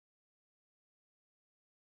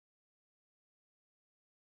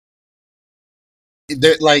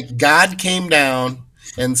like God came down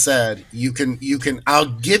and said, "You can. I'll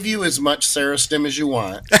give you as much Serostim as you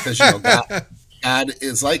want because God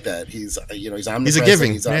is like that. He's he's omnipresent. He's a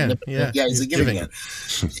giving he's man. omnipotent. Yeah, he's a giving man.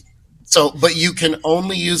 So, but you can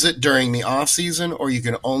only use it during the off season, or you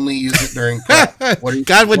can only use it during prep.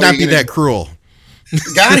 God would not be that cruel.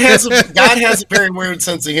 God has a very weird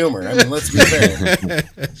sense of humor. I mean, let's be fair.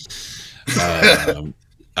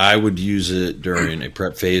 I would use it during a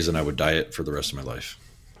prep phase, and I would diet for the rest of my life.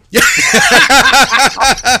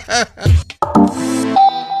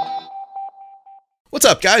 What's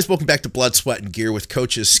up, guys? Welcome back to Blood, Sweat, and Gear with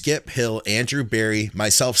coaches Skip Hill, Andrew Barry,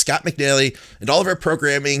 myself, Scott McNally, and all of our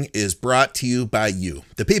programming is brought to you by you,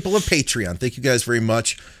 the people of Patreon. Thank you guys very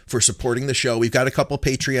much for supporting the show. We've got a couple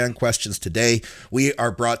Patreon questions today. We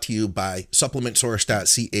are brought to you by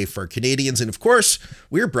supplementsource.ca for Canadians. And of course,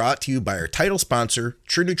 we're brought to you by our title sponsor,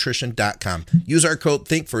 TrueNutrition.com. Use our code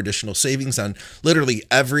THINK for additional savings on literally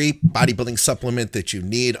every bodybuilding supplement that you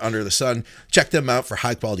need under the sun. Check them out for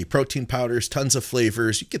high quality protein powders, tons of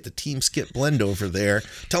flavors. You get the Team Skip blend over there.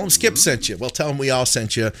 Tell them Skip sent you. Well, tell them we all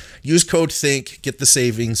sent you. Use code THINK, get the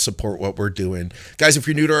savings, support what we're doing. Guys, if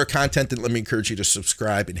you're new to our content, then let me encourage you to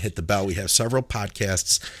subscribe and hit the bell. We have several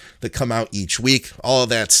podcasts that come out each week. All of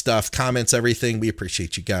that stuff, comments, everything. We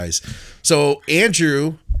appreciate you guys. So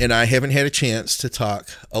Andrew and I haven't had a chance to talk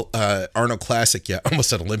Arnold Classic yet. Almost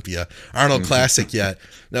said Olympia. Arnold Classic yet.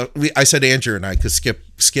 Now, I said Andrew and I because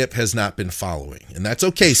Skip has not been following. And that's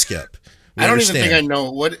okay, Skip. I don't even think I know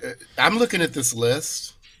what I'm looking at this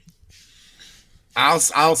list. I'll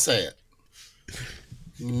say it.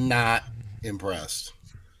 Not impressed.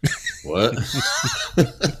 What? You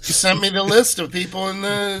sent me the list of people in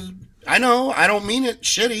the. I know. I don't mean it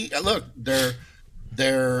shitty. Look,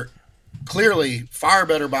 they're clearly far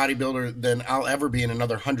better bodybuilder than I'll ever be in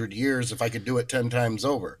another 100 years if I could do it 10 times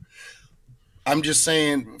over. I'm just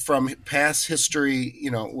saying from past history,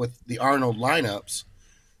 with the Arnold lineups.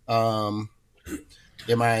 Am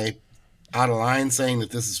I out of line saying that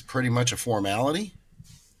this is pretty much a formality?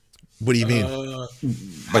 What do you mean?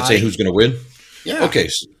 By saying who's going to win? Yeah. Okay.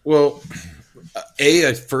 Well,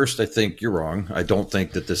 at first, I think you're wrong. I don't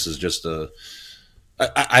think that this is just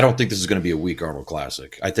I don't think this is going to be a weak Arnold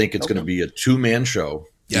Classic. I think it's going to be a two-man show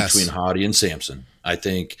between Hottie and Samson. I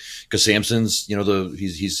think because Samson's,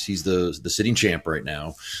 he's the sitting champ right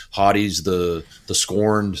now. Hottie's the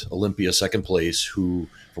scorned Olympia second place, who,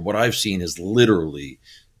 from what I've seen, has literally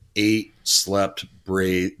ate, slept,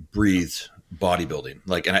 breathed bodybuilding.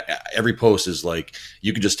 Every post is like,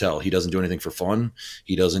 you can just tell he doesn't do anything for fun.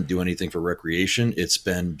 He doesn't do anything for recreation. It's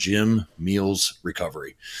been gym, meals,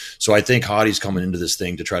 recovery. So I think Hottie's coming into this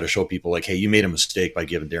thing to try to show people like, hey, you made a mistake by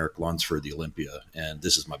giving Derek Lunsford the Olympia, and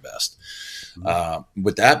this is my best.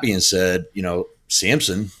 With that being said,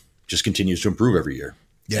 Samson just continues to improve every year.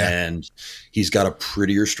 Yeah. And he's got a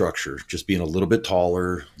prettier structure, just being a little bit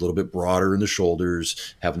taller, a little bit broader in the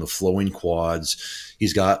shoulders, having the flowing quads.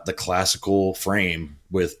 He's got the classical frame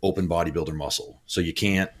with open bodybuilder muscle. So you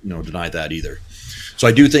can't, deny that either. So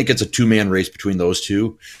I do think it's a two-man race between those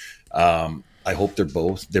two. I hope they're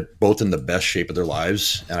both in the best shape of their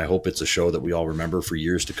lives. And I hope it's a show that we all remember for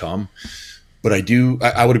years to come. But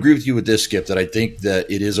I would agree with you with this, Skip, that I think that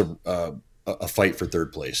it is a fight for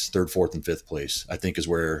third place, third, fourth, and fifth place, I think is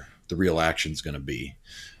where the real action is going to be.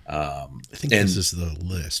 I think this is the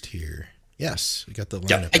list here. Yes, we got the lineup.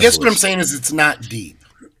 Yeah, I guess what I'm saying is it's not deep.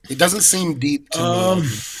 It doesn't seem deep to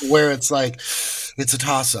me, where it's like it's a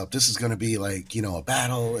toss-up. This is going to be like, a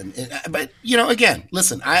battle. But, again,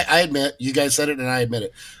 listen, I admit, you guys said it and I admit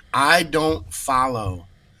it. I don't follow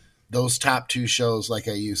those top two shows like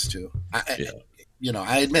I used to.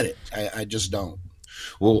 I admit it. I just don't.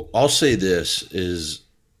 Well, I'll say this is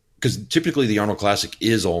because typically the Arnold Classic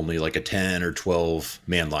is only like a 10 or 12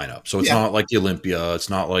 man lineup. So it's not like the Olympia. It's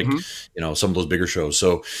not like, some of those bigger shows.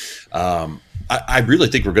 So I really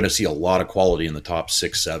think we're going to see a lot of quality in the top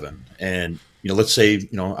 6, 7. And, let's say,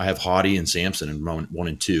 I have Hottie and Samson in round 1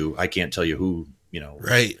 and 2. I can't tell you who.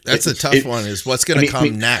 Right. That's a tough one is what's going to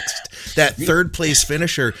come next. That third place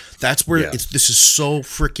finisher, that's where this is so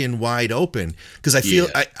freaking wide open. Because I feel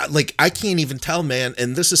I can't even tell, man.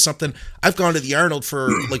 And this is something I've gone to the Arnold for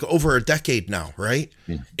like over a decade now. Right.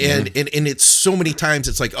 Mm-hmm. And it's so many times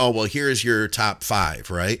it's like, oh, well, here's your top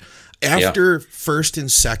 5. Right. After first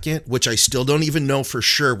and second, which I still don't even know for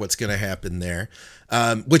sure what's going to happen there.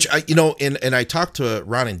 Which and I talked to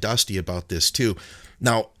Ron and Dusty about this too.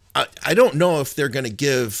 Now, I don't know if they're going to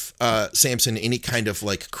give Samson any kind of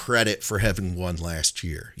like credit for having won last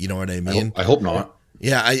year. You know what I mean? I hope not.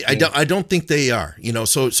 Yeah, I don't think they are.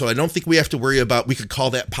 So I don't think we have to worry about. We could call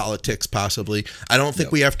that politics, possibly. I don't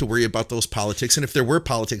think we have to worry about those politics. And if there were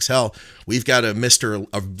politics, hell, we've got a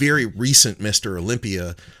very recent Mr.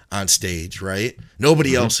 Olympia on stage, right?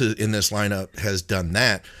 Nobody else in this lineup has done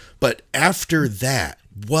that. But after that,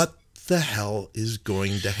 what the hell is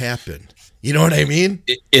going to happen? You know what I mean?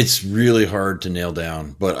 It's really hard to nail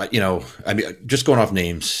down. But just going off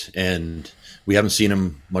names, and we haven't seen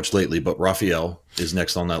him much lately, but Raphael is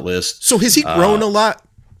next on that list. So has he grown a lot?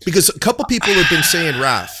 Because a couple people have been saying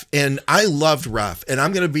Raf, and I loved Raf, and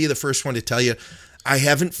I'm going to be the first one to tell you, I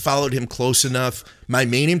haven't followed him close enough. My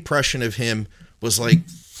main impression of him was like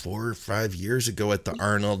 4 or 5 years ago at the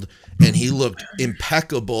Arnold, and he looked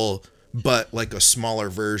impeccable, but like a smaller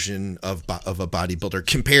version of a bodybuilder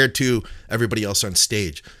compared to everybody else on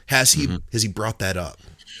stage. Has he brought that up?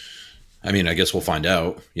 I mean, I guess we'll find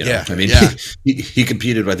out. Yeah. I mean, he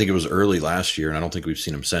competed, I think it was early last year, and I don't think we've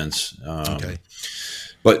seen him since. Okay.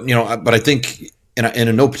 But I think,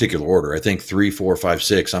 in no particular order, I think 3, 4, 5,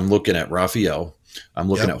 6. I'm looking at Raphael. I'm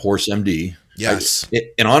looking at Horse MD. Yes.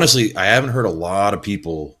 And honestly, I haven't heard a lot of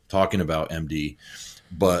people talking about MD.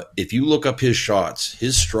 But if you look up his shots,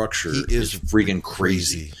 his structure is freaking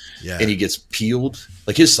crazy. Yeah. And he gets peeled.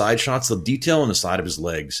 Like his side shots, the detail on the side of his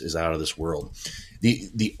legs is out of this world.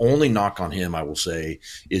 The only knock on him, I will say,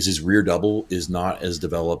 is his rear double is not as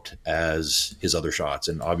developed as his other shots.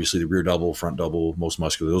 And obviously the rear double, front double, most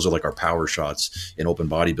muscular, those are like our power shots in open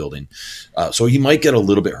bodybuilding. So he might get a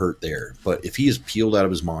little bit hurt there. But if he is peeled out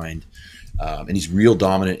of his mind and he's real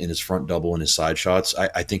dominant in his front double and his side shots,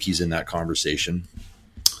 I think he's in that conversation.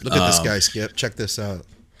 Look at this guy, Skip. Check this out.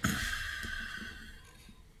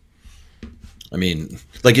 I mean,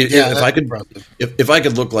 like if I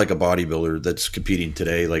could look like a bodybuilder that's competing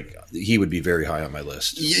today, like he would be very high on my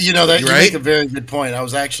list. You make a very good point. I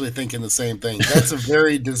was actually thinking the same thing. That's a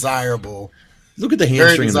very desirable. Look at the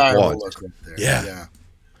hamstring and the quads. Look right there. Yeah.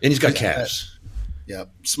 And he's got calves. Yep.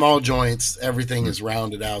 Small joints. Everything is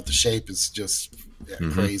rounded out. The shape is just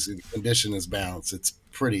crazy. The condition is balanced. It's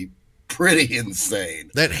pretty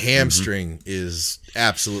insane. That hamstring is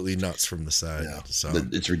absolutely nuts from the side. Yeah. So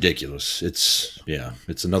it's ridiculous. It's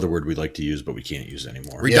another word we like to use, but we can't use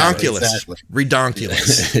anymore. Redonkulous. Yeah, exactly.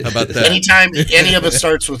 Redonkulous. How about that? Anytime any of it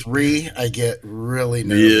starts with I get really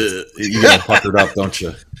nervous. Yeah, you get puckered up, don't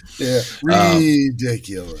you? Yeah,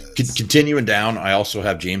 ridiculous. Continuing down, I also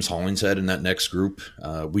have James Hollingshead in that next group.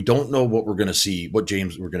 We don't know what we're going to see, what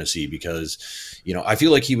James we're going to see, because I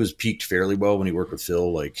feel like he was peaked fairly well when he worked with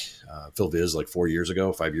Phil, Phil Viz, like 5 years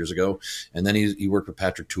ago, and then he worked with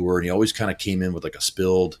Patrick Tour, and he always kind of came in with like a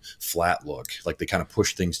spilled, flat look, like they kind of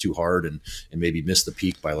pushed things too hard and maybe missed the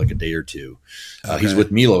peak by like a day or two. Okay. He's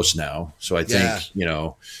with Milos now, so I think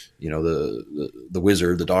the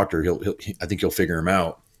wizard, the doctor, I think he'll figure him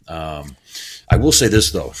out. I will say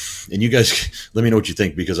this though, and you guys let me know what you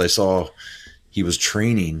think, because I saw he was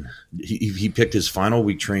training. He picked his final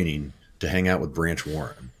week training to hang out with Branch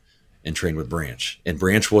Warren and train with Branch, and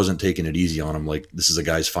Branch wasn't taking it easy on him. Like, this is a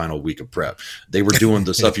guy's final week of prep. They were doing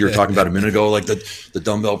the stuff you were talking about a minute ago, like the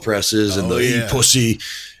dumbbell presses and the pussy.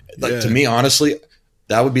 Like, to me, honestly,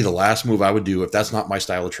 that would be the last move I would do if that's not my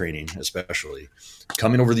style of training, especially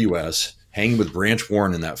coming over to the US, hanging with Branch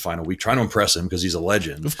Warren in that final week, trying to impress him because he's a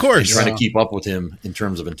legend. Of course. Trying to keep up with him in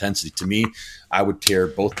terms of intensity. To me, I would tear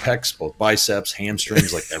both pecs, both biceps,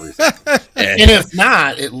 hamstrings, like everything. And if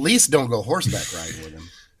not, at least don't go horseback riding with him.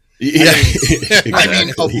 Yeah. Exactly. I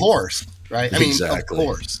mean, of course, right? Exactly. Of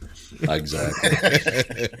course.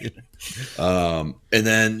 Exactly. And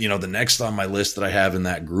then, the next on my list that I have in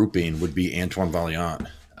that grouping would be Antoine Vaillant.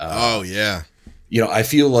 I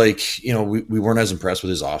feel like, we weren't as impressed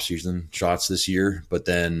with his off-season shots this year, but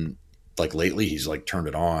then like lately he's like turned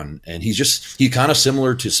it on, and he's kind of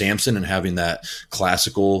similar to Samson and having that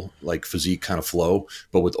classical like physique kind of flow,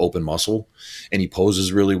 but with open muscle, and he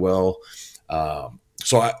poses really well.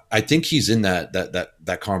 So I think he's in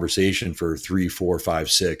that conversation for 3, 4,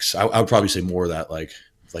 5, 6. I would probably say more of that, like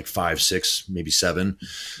 5, 6, maybe 7,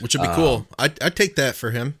 which would be cool. I'd take that for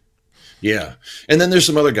him. Yeah. And then there's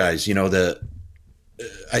some other guys, that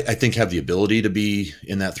I think have the ability to be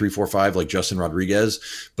in that 3, 4, 5, like Justin Rodriguez,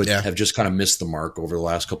 but have just kind of missed the mark over the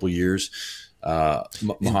last couple of years.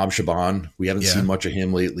 Mahab Shaban, we haven't seen much of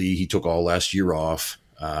him lately. He took all last year off.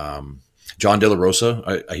 John De La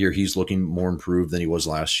Rosa, I hear he's looking more improved than he was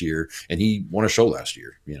last year, and he won a show last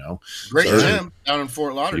year. Great gym down in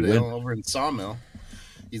Fort Lauderdale over in Sawmill.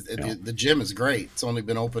 The gym is great. It's only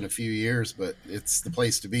been open a few years, but it's the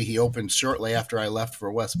place to be. He opened shortly after I left for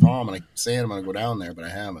West Palm, and I'm saying I'm going to go down there, but I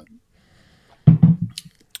haven't.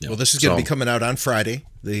 Well, this is going to be coming out on Friday,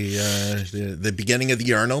 the beginning of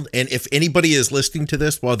the Arnold. And if anybody is listening to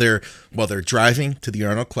this while they're driving to the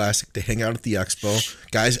Arnold Classic to hang out at the expo,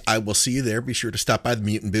 guys, I will see you there. Be sure to stop by the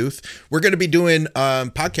Mutant booth. We're going to be doing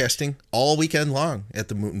podcasting all weekend long at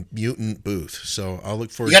the Mutant booth. So I'll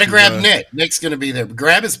look forward. You got to grab Nick. Nick's going to be there.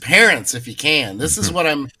 Grab his parents if you can. This is what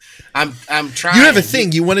I'm trying. You have a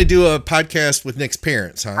thing. You want to do a podcast with Nick's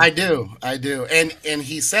parents, huh? I do. And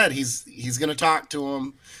he said he's going to talk to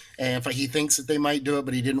him. And if he thinks that they might do it,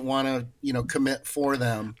 but he didn't want to, commit for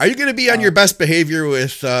them. Are you going to be on your best behavior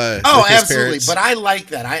with? With absolutely. parents? But I like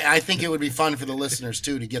that. I think it would be fun for the listeners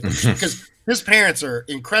too to get them because his parents are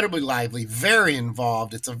incredibly lively, very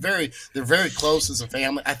involved. They're very close as a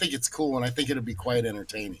family. I think it's cool, and I think it'll be quite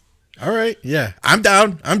entertaining. All right, yeah, I'm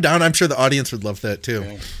down. I'm sure the audience would love that too.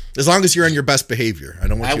 Yeah. As long as you're on your best behavior. I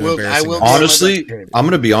don't want you embarrassing. Honestly, I'm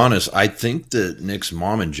going to be honest. I think that Nick's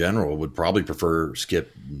mom in general would probably prefer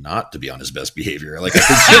Skip not to be on his best behavior. Like, I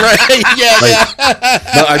think, right? Yeah.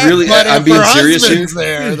 No, I'm being serious here.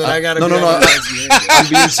 There, then I gotta no. I'm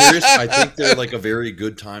being serious. I think they're like a very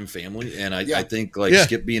good time family, and I think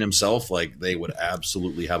Skip being himself, like they would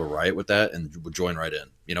absolutely have a riot with that and would join right in.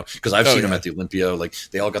 Because I've seen them at the Olympia. Like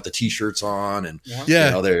they all got the T-shirts on, and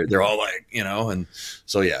they're all like, and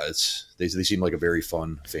so they seem like a very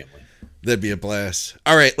fun family. That'd be a blast.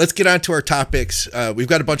 All right, let's get on to our topics. We've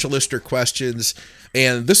got a bunch of listener questions,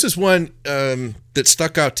 and this is one that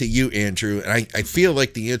stuck out to you, Andrew, and I feel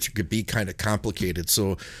like the answer could be kind of complicated.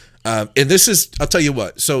 So, and this is, I'll tell you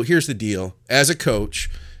what. So here's the deal. As a coach,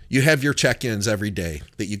 you have your check-ins every day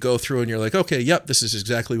that you go through, and you're like, okay, yep, this is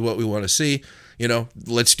exactly what we want to see.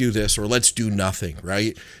 Let's do this or let's do nothing,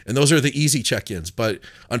 right? And those are the easy check-ins. But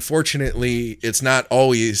unfortunately, it's not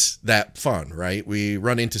always that fun, right? We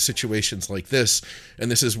run into situations like this, and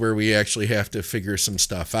this is where we actually have to figure some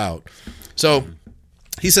stuff out. So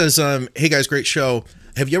he says, hey guys, great show.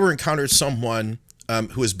 Have you ever encountered someone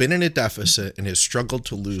who has been in a deficit and has struggled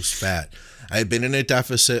to lose fat? I have been in a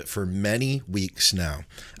deficit for many weeks now.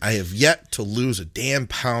 I have yet to lose a damn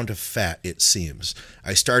pound of fat, it seems.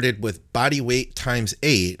 I started with body weight times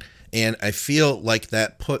 8, and I feel like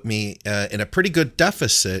that put me in a pretty good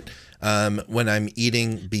deficit when I'm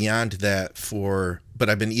eating beyond that but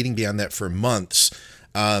I've been eating beyond that for months.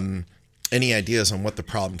 Any ideas on what the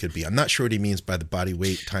problem could be? I'm not sure what he means by the body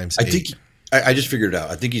weight times 8. I just figured it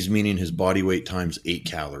out. I think he's meaning his body weight times 8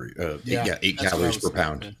 calories. 8 calories per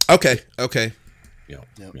pound. Okay. Yeah.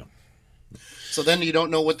 So then you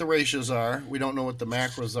don't know what the ratios are. We don't know what the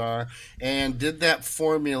macros are. And did that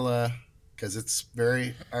formula, because it's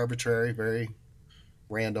very arbitrary, very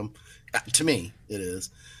random. To me, it is.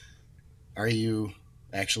 Are you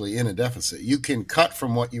actually in a deficit? You can cut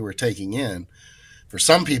from what you were taking in. For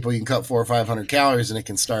some people, you can cut 400 or 500 calories and it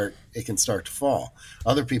can start to fall.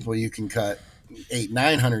 Other people, you can cut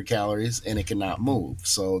 800-900 calories and it cannot move.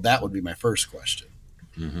 So that would be my first question.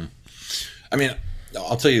 Mm-hmm. I mean,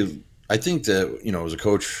 I'll tell you, I think that, as a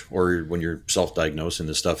coach or when you're self-diagnosing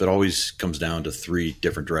this stuff, it always comes down to 3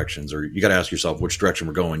 different directions, or you got to ask yourself which direction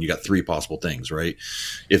we're going. You got 3 possible things, right?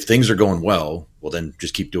 If things are going well, then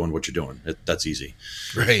just keep doing what you're doing. That's easy.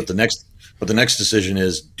 Right. But the next decision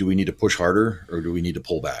is, do we need to push harder or do we need to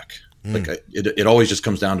pull back? It always just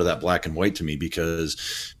comes down to that black and white to me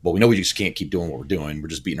because, we know we just can't keep doing what we're doing. We're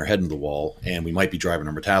just beating our head into the wall, and we might be driving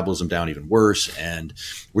our metabolism down even worse, and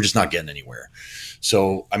we're just not getting anywhere.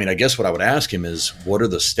 So, I mean, I guess what I would ask him is, what are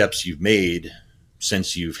the steps you've made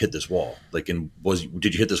since you've hit this wall?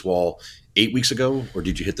 Did you hit this wall 8 weeks ago, or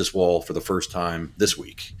did you hit this wall for the first time this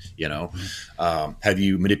week? Have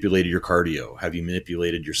you manipulated your cardio? Have you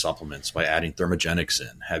manipulated your supplements by adding thermogenics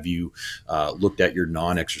in? Have you looked at your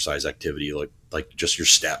non-exercise activity, like just your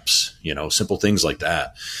steps? Simple things like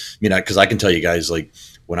that. I mean, because I can tell you guys, like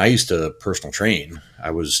when I used to personal train,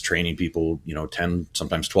 I was training people, 10,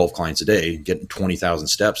 sometimes 12 clients a day. Getting 20,000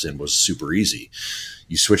 steps in was super easy.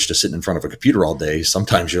 You switch to sitting in front of a computer all day.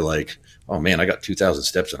 Sometimes you're like, oh man, I got 2,000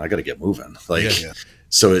 steps and I got to get moving.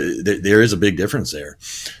 So there is a big difference there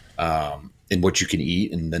in what you can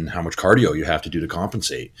eat and then how much cardio you have to do to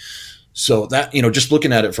compensate. So that, just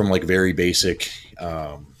looking at it from like very basic,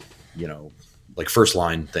 like first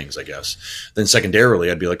line things, I guess. Then secondarily,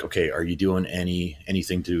 I'd be like, okay, are you doing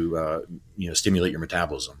anything to, stimulate your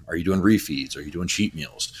metabolism? Are you doing refeeds? Are you doing cheat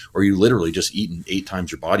meals? Or are you literally just eating 8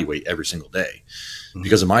 times your body weight every single day? Mm-hmm.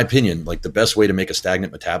 Because in my opinion, like the best way to make a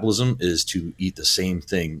stagnant metabolism is to eat the same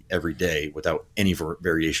thing every day without any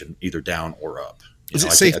variation, either down or up. Is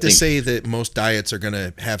it safe to say that most diets are going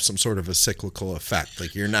to have some sort of a cyclical effect?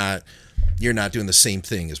 Like you're not doing the same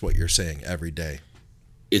thing as what you're saying every day.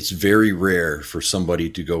 It's very rare for somebody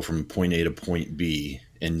to go from point A to point B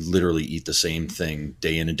and literally eat the same thing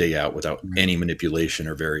day in and day out without any manipulation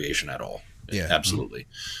or variation at all. Yeah, absolutely.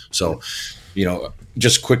 So,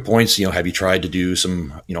 just quick points, have you tried to do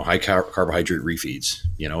some, high carbohydrate refeeds?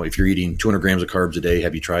 If you're eating 200 grams of carbs a day,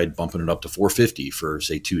 have you tried bumping it up to 450 for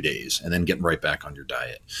say 2 days and then getting right back on your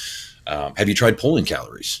diet? Have you tried pulling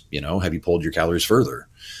calories? Have you pulled your calories further?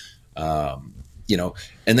 And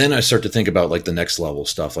then I start to think about like the next level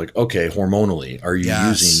stuff, like, okay, hormonally, are you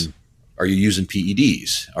using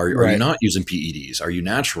PEDs? Are you not using PEDs? Are you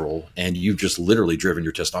natural? And you've just literally driven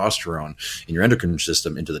your testosterone and your endocrine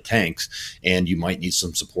system into the tanks, and you might need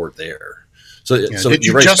some support there. So did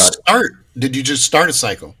you just start a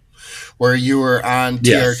cycle where you were on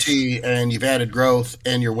TRT and you've added growth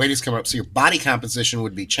and your weight is coming up, so your body composition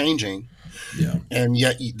would be changing, and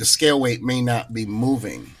yet the scale weight may not be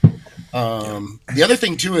moving. The other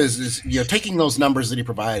thing too is taking those numbers that he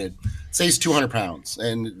provided, say he's 200 pounds,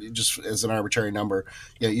 and just as an arbitrary number,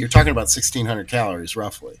 you're talking about 1,600 calories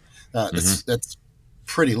roughly. That's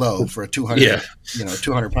pretty low for a 200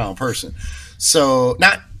 200 pound person. So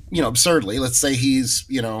not absurdly, let's say he's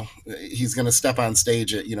going to step on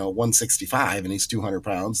stage at 165 and he's 200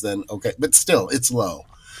 pounds, then okay, but still it's low.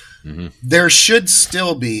 There should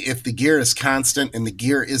still be, if the gear is constant and the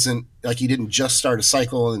gear isn't like you didn't just start a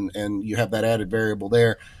cycle and you have that added variable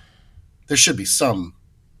there should be some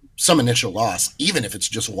initial loss, even if it's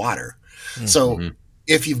just water. So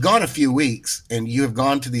if you've gone a few weeks and you have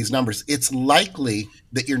gone to these numbers, it's likely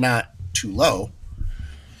that you're not too low,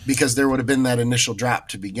 because there would have been that initial drop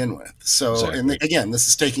to begin with. So, and again, this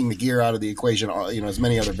is taking the gear out of the equation, as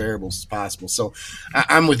many other variables as possible. So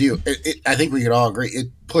I'm with you. I think we could all agree,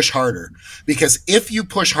 push harder, because if you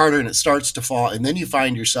push harder and it starts to fall and then you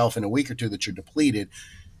find yourself in a week or two that you're depleted,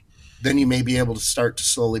 then you may be able to start to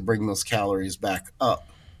slowly bring those calories back up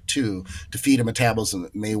to feed a metabolism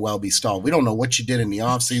that may well be stalled. We don't know what you did in the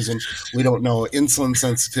off season. We don't know insulin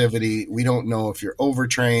sensitivity. We don't know if you're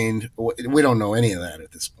overtrained. We don't know any of that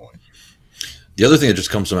at this point. The other thing that just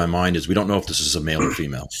comes to my mind is we don't know if this is a male or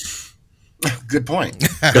female. Good point.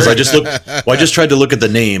 Because I just tried to look at the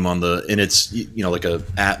name and it's like a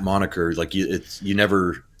at moniker, like you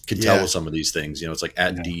never can tell with some of these things. It's like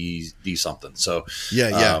at D something. So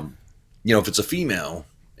if it's a female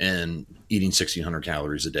and eating 1,600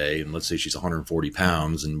 calories a day, and let's say she's 140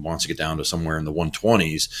 pounds and wants to get down to somewhere in the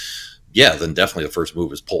 120s, then definitely the first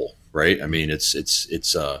move is pull, right? I mean,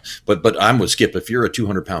 but I'm with Skip. If you're a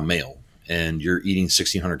 200 pound male and you're eating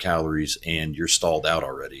 1,600 calories and you're stalled out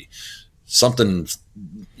already,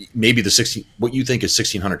 maybe what you think is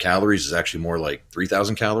 1,600 calories is actually more like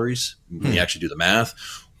 3,000 calories when you actually do the math,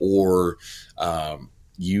 or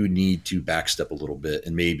you need to backstep a little bit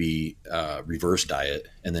and maybe reverse diet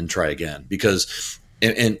and then try again. Because,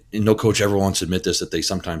 and no coach ever wants to admit this, that they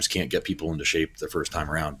sometimes can't get people into shape the first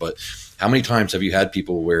time around. But how many times have you had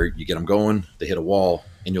people where you get them going, they hit a wall,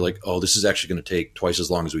 and you're like, oh, this is actually going to take twice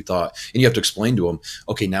as long as we thought. And you have to explain to them,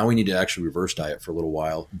 okay, now we need to actually reverse diet for a little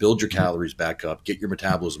while, build your calories back up, get your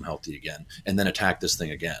metabolism healthy again, and then attack this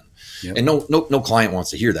thing again. Yep. And no client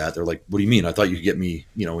wants to hear that. They're like, what do you mean? I thought you could get me,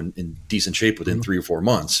 in decent shape within 3 or 4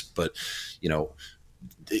 months. But,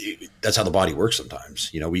 that's how the body works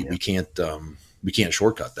sometimes. We can't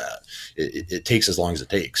shortcut that. It takes as long as it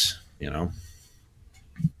takes,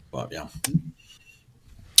 But yeah.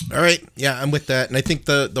 All right. Yeah, I'm with that. And I think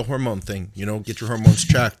the hormone thing, get your hormones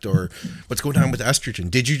checked, or what's going on with estrogen.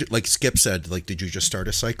 Did you, like Skip said, did you just start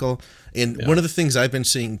a cycle? And one of the things I've been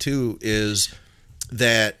seeing too is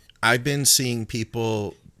that I've been seeing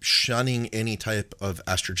people shunning any type of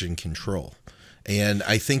estrogen control. And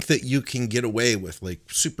I think that you can get away with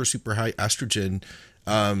super, super high estrogen,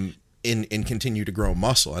 and continue to grow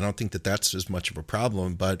muscle. I don't think that that's as much of a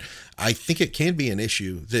problem, but I think it can be an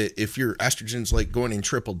issue that if your estrogen's going in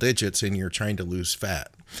triple digits and you're trying to lose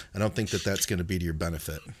fat, I don't think that that's going to be to your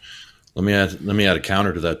benefit. Let me add a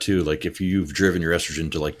counter to that too. Like if you've driven your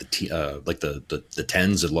estrogen to the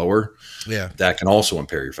tens and lower, that can also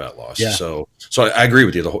impair your fat loss. Yeah. So I agree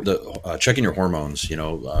with you. The checking your hormones,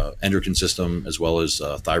 endocrine system as well as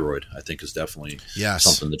thyroid, I think is definitely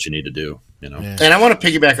something that you need to do. Yeah. And I want to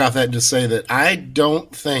piggyback off that and just say that I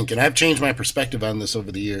don't think, and I've changed my perspective on this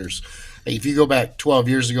over the years. If you go back 12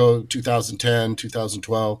 years ago, 2010,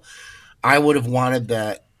 2012, I would have wanted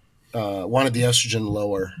the estrogen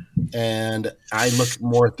lower. And I look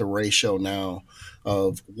more at the ratio now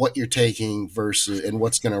of what you're taking versus and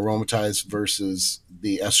what's going to aromatize versus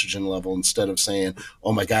the estrogen level, instead of saying,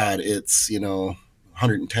 oh my God, it's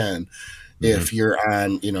 110. If you're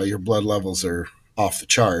on your blood levels are off the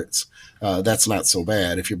charts, that's not so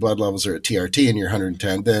bad. If your blood levels are at TRT and you're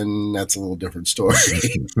 110, then that's a little different story.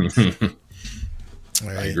 All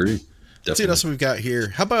right. I agree. Definitely. Let's see what else we've got here.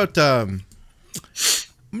 How about I'm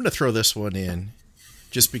going to throw this one in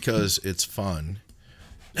just because it's fun.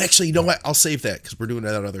 Actually, you know what? I'll save that because we're doing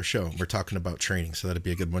that other show. We're talking about training, so that'd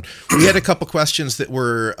be a good one. We had a couple questions that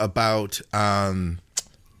were about doing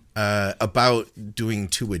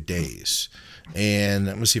 2-a-days, and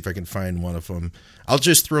I'm gonna see if I can find one of them. I'll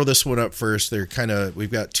just throw this one up first.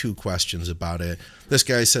 We've got 2 questions about it. This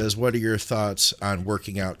guy says, "What are your thoughts on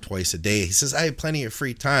working out twice a day?" He says, "I have plenty of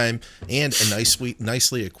free time and a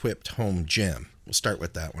nicely equipped home gym." We'll start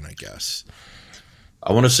with that one, I guess.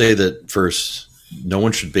 I want to say that first, no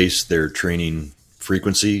one should base their training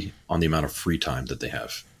frequency on the amount of free time that they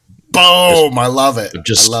have. Boom! I love it.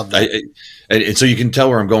 I love that. And so you can tell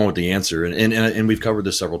where I'm going with the answer. And we've covered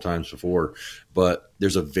this several times before, but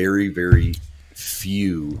there's a very, very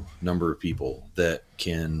few number of people that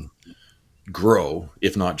can grow,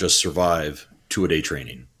 if not just survive, 2-a-day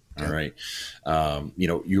training. All right.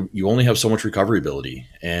 You only have so much recovery ability,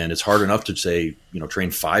 and it's hard enough to say,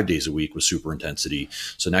 train 5 days a week with super intensity.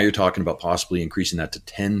 So now you're talking about possibly increasing that to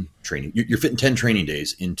 10 training. You're fitting 10 training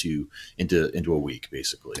days into a week,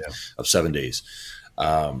 basically, of 7 days.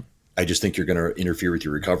 I just think you're going to interfere with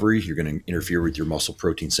your recovery. You're going to interfere with your muscle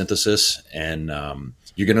protein synthesis, and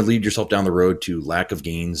you're going to lead yourself down the road to lack of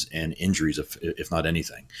gains and injuries, if not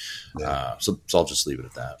anything. Yeah. So I'll just leave it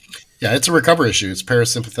at that. Yeah, it's a recovery issue. It's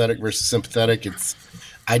parasympathetic versus sympathetic.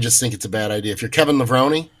 I just think it's a bad idea. If you're Kevin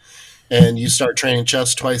Levrone and you start training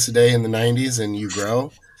chest twice a day in the 90s and you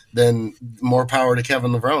grow, then more power to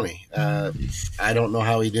Kevin Levrone. I don't know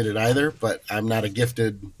how he did it either, but I'm not a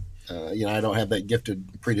gifted, I don't have that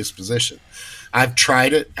gifted predisposition. I've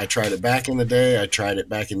tried it. I tried it back in the day. I tried it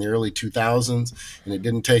back in the early 2000s, and it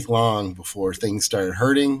didn't take long before things started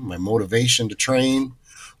hurting. My motivation to train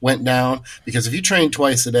went down, because if you train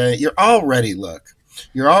twice a day, you're already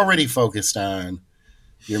focused on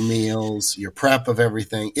your meals, your prep of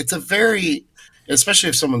everything. It's especially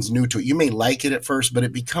if someone's new to it, you may like it at first, but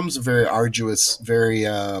it becomes a very arduous, very,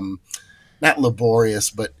 not laborious,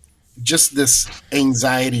 but just this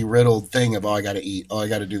anxiety riddled thing of, I got to eat. I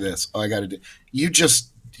got to do this. I got to do. You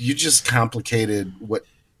just complicated what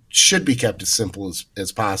should be kept as simple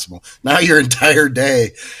as possible. Now your entire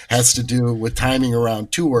day has to do with timing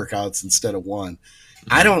around 2 workouts instead of 1.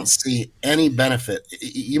 I don't see any benefit.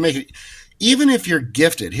 You make it, even if you're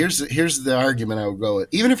gifted. Here's the argument I would go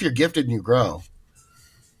with. Even if you're gifted and you grow,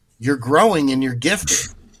 you're growing and you're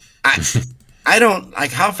gifted. I don't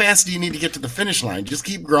like, how fast do you need to get to the finish line? Just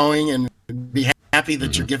keep growing and be happy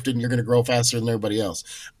that you're gifted and you're going to grow faster than everybody else.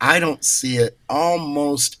 I don't see it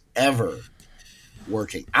almost ever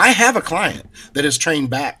working. I have a client that has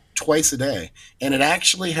trained back twice a day, and it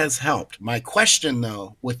actually has helped. My question,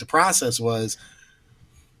 though, with the process was,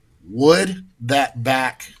 would that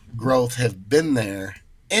back growth have been there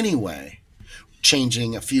anyway,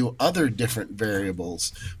 changing a few other different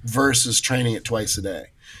variables versus training it twice a day?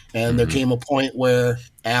 And there came a point where,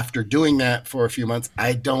 after doing that for a few months,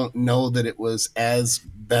 I don't know that it was as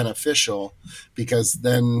beneficial, because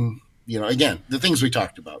then, again, the things we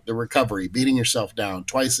talked about, the recovery, beating yourself down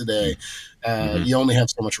twice a day, you only have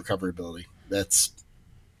so much recovery ability. That's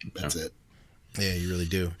it. Yeah, you really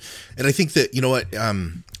do. And I think that,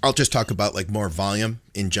 I'll just talk about like more volume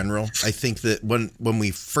in general. I think that when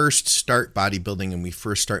we first start bodybuilding and we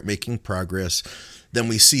first start making progress, then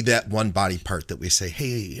we see that one body part that we say,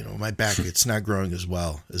 hey, my back, it's not growing as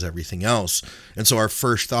well as everything else. And so our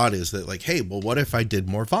first thought is that, like, hey, well, what if I did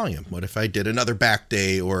more volume? What if I did another back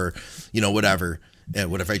day, or, whatever?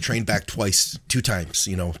 What if I trained back 2 times,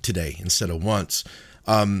 today instead of once?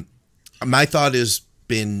 My thought has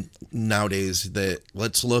been nowadays that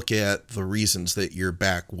let's look at the reasons that your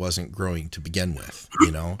back wasn't growing to begin with,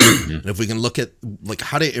 and if we can look at like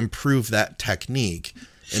how to improve that technique,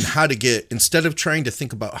 and how to get, instead of trying to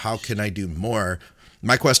think about how can I do more,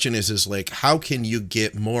 my question is like, how can you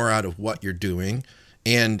get more out of what you're doing,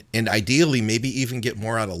 and ideally maybe even get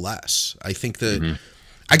more out of less? I think that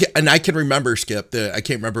I can remember, Skip, I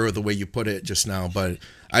can't remember the way you put it just now, but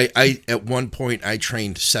I at one point I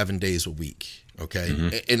trained 7 days a week.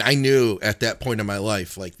 Okay. And I knew at that point in my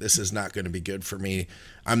life, like, this is not going to be good for me.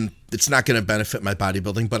 It's not going to benefit my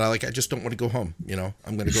bodybuilding, but I just don't want to go home.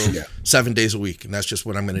 I'm going to go 7 days a week, and that's just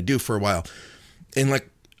what I'm going to do for a while. And like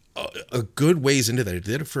a good ways into that, I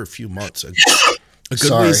did it for a few months. A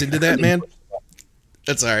good ways into that, man.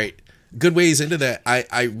 That's all right. Good ways into that,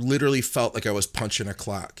 I literally felt like I was punching a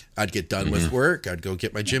clock. I'd get done with work. I'd go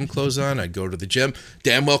get my gym clothes on. I'd go to the gym.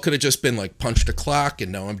 Damn well could have just been like punched a clock,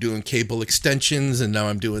 and now I'm doing cable extensions, and now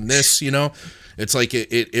I'm doing this, It's like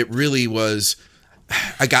it really was,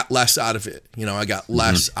 I got less out of it. I got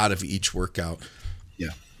less out of each workout.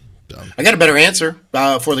 Dumb. I got a better answer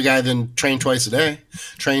for the guy than train twice a day.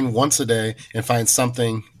 Train once a day and find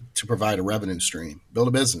something to provide a revenue stream. Build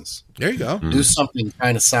a business. There you go. Mm-hmm. Do something,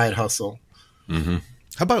 kind of side hustle. Mm-hmm.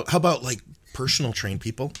 How about like personal train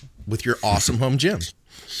people with your awesome home gym?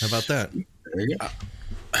 How about that? There you go.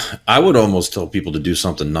 I would almost tell people to do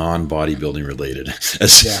something non-bodybuilding related.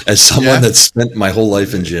 As someone that's spent my whole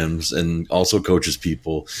life in gyms and also coaches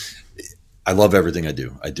people, I love everything I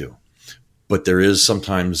do. But there is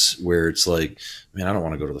sometimes where it's like, man, I don't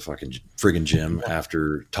want to go to the fucking friggin' gym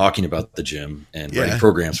after talking about the gym and writing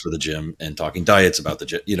programs for the gym and talking diets about the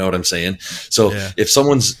gym. You know what I'm saying? So if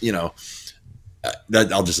someone's,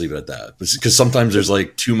 I'll just leave it at that, because sometimes there's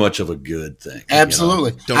like too much of a good thing.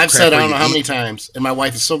 Absolutely. I've said, I don't know how many times, and my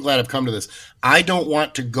wife is so glad I've come to this. I don't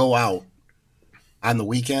want to go out on the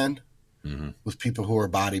weekend with people who are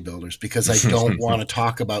bodybuilders, because I don't want to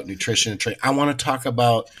talk about nutrition and training. I want to talk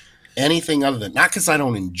about anything other than, not because I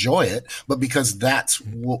don't enjoy it, but because that's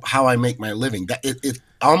how I make my living. That it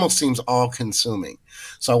almost seems all consuming.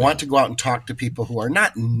 So I want to go out and talk to people who are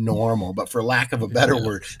not normal, but for lack of a better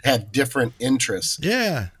word, have different interests.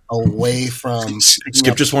 Yeah. Away from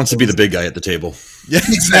Skip just wants to be the big guy at the table. Yeah,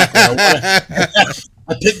 exactly.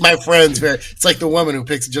 I pick my friends it's like the woman who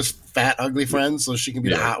picks just fat, ugly friends so she can be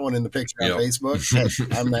the hot one in the picture on Facebook. Hey,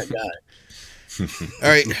 I'm that guy. All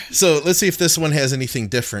right, so let's see if this one has anything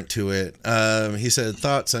different to it. He said,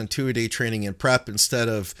 thoughts on 2-a-day training and prep instead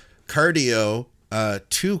of cardio,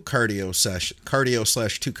 two cardio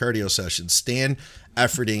sessions. Stan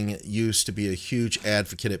Efferding used to be a huge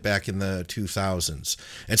advocate back in the 2000s.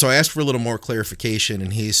 And so I asked for a little more clarification,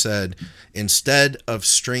 and he said, instead of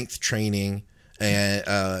strength training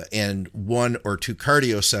and 1 or 2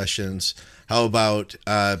 cardio sessions, how about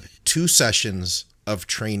 2 sessions of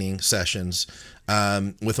training sessions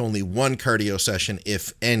with only 1 cardio session,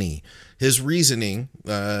 if any? His reasoning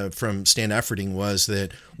from Stan Efferding was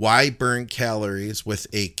that why burn calories with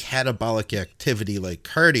a catabolic activity like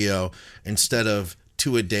cardio instead of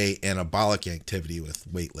 2-a-day anabolic activity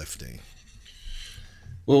with weightlifting?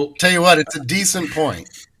 Well, tell you what, it's a decent point.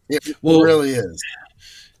 It really is.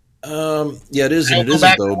 It is and it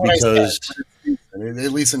isn't, though, because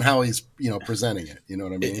at least in how he's presenting it, you know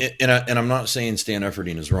what I mean. And I'm not saying Stan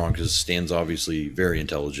Efferding is wrong, because Stan's obviously very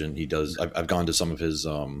intelligent. He does. I've gone to some of his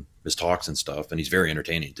talks and stuff, and he's very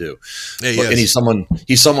entertaining too. Yeah, and he's someone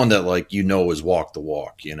that is walk the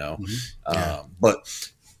walk, But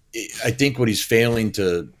I think what he's failing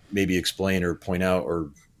to maybe explain or point out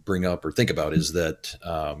or bring up or think about is that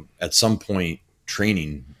at some point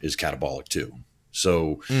training is catabolic too.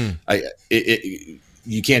 So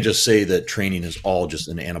you can't just say that training is all just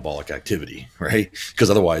an anabolic activity, right? Because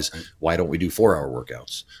otherwise, why don't we do 4-hour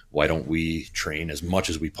workouts? Why don't we train as much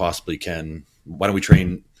as we possibly can? Why don't we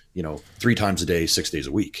train, 3 times a day, 6 days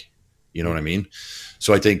a week? You know what I mean?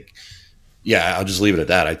 So I think, I'll just leave it at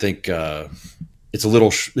that. I think it's a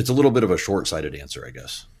little bit of a short-sighted answer, I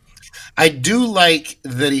guess. I do like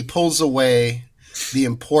that he pulls away the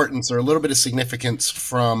importance or a little bit of significance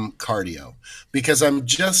from cardio, because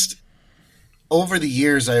over the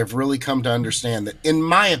years, I have really come to understand that, in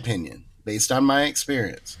my opinion, based on my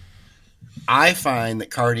experience, I find that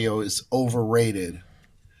cardio is overrated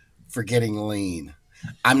for getting lean.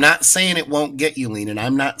 I'm not saying it won't get you lean, and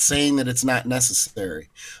I'm not saying that it's not necessary,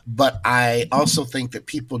 but I also think that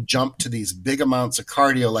people jump to these big amounts of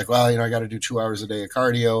cardio, like, well, I got to do 2 hours a day of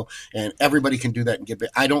cardio, and everybody can do that and get big.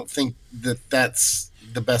 I don't think that that's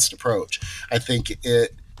the best approach. I think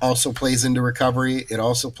it also plays into recovery. It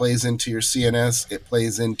also plays into your CNS. It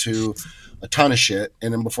plays into a ton of shit.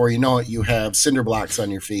 And then before you know it, you have cinder blocks on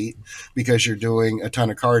your feet because you're doing a ton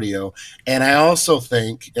of cardio. And I also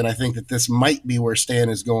think, and I think that this might be where Stan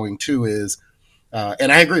is going too, is,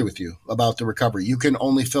 and I agree with you about the recovery. You can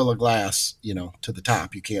only fill a glass, to the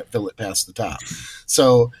top. You can't fill it past the top.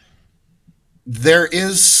 So there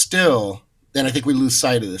is still, and I think we lose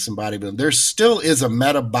sight of this in bodybuilding, there still is a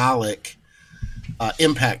metabolic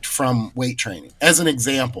impact from weight training. As an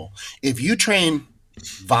example, if you train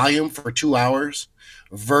volume for 2 hours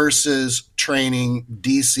versus training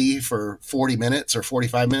DC for 40 minutes or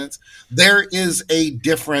 45 minutes, there is a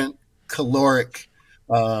different caloric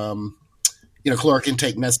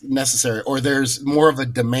intake necessary, or there's more of a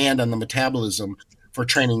demand on the metabolism for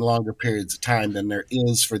training longer periods of time than there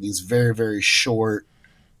is for these very, very short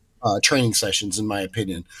training sessions, in my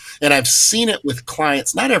opinion. And I've seen it with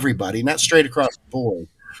clients, not everybody, not straight across the board,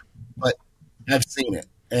 but I've seen it.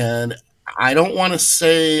 And I won't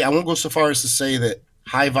go so far as to say that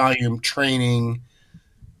high volume training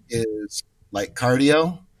is like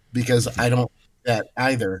cardio, because I don't that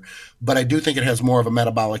either, but I do think it has more of a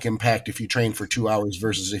metabolic impact if you train for 2 hours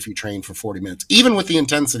versus if you train for 40 minutes, even with the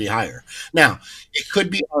intensity higher. Now, it could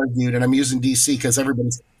be argued, and I'm using DC because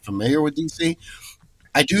everybody's familiar with DC.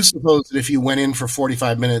 I do suppose that if you went in for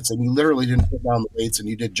 45 minutes and you literally didn't put down the weights and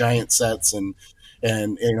you did giant sets and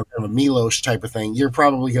you know, kind of a Milos type of thing, you're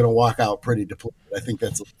probably going to walk out pretty depleted. I think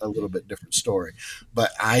that's a little bit different story,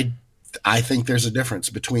 but I think there's a difference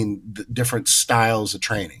between the different styles of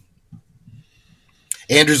training.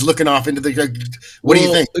 Andrew's looking off into the. What do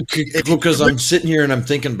you think? Because I'm sitting here and I'm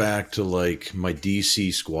thinking back to like my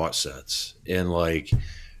DC squat sets and like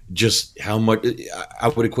just how much I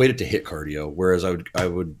would equate it to HIIT cardio, whereas I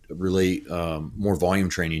would relate more volume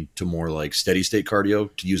training to more like steady state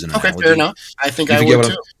cardio, to use an analogy. Okay, fair enough. I think I would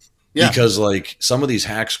too. Yeah. Because like some of these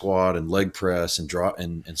hack squat and leg press and drop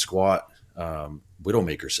and squat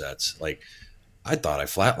Widowmaker sets, like I thought I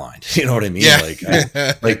flatlined. You know what I mean? Yeah.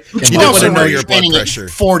 You don't want to know your blood pressure.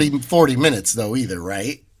 40 minutes though either,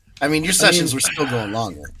 right? I mean, your sessions were still going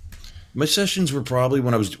longer. My sessions were probably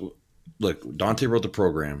when I was look, Dante wrote the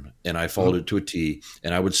program and I followed it to a T,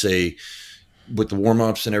 and I would say with the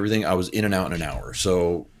warm-ups and everything, I was in and out in an hour.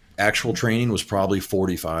 So actual training was probably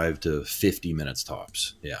 45 to 50 minutes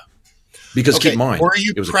tops. Yeah. Because keep in mind, were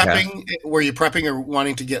you prepping or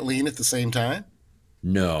wanting to get lean at the same time?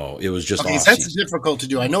 No, it was just that's difficult to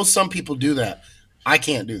do. I know some people do that. I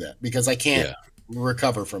can't do that because I can't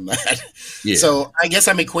recover from that. Yeah. So I guess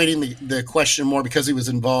I'm equating the question more because he was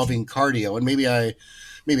involving cardio, and maybe I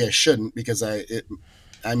shouldn't because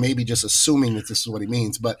I may be just assuming that this is what he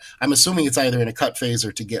means, but I'm assuming it's either in a cut phase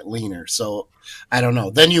or to get leaner. So I don't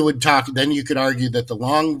know. Then you could argue that the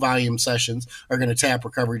long volume sessions are going to tap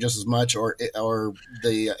recovery just as much, or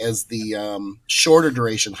the shorter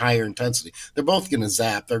duration, higher intensity. They're both going to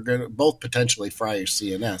zap. They're going to both potentially fry your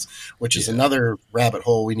CNS, which is another rabbit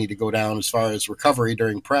hole we need to go down as far as recovery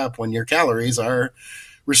during prep when your calories are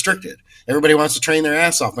restricted. Everybody wants to train their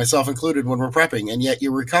ass off, myself included, when we're prepping, and yet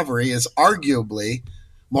your recovery is arguably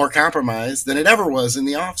more compromised than it ever was in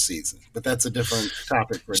the off season. But that's a different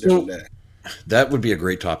topic for a different day. That would be a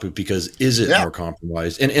great topic because is it more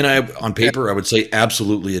compromised? And I on paper I would say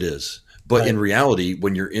absolutely it is. But in reality,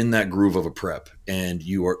 when you're in that groove of a prep and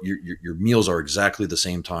your meals are exactly the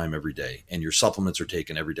same time every day, and your supplements are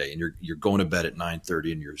taken every day, and you're going to bed at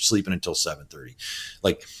 9:30 and you're sleeping until 7:30,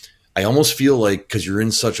 like I almost feel like because you're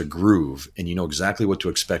in such a groove and you know exactly what to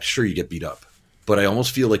expect. Sure, you get beat up, but I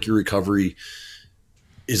almost feel like your recovery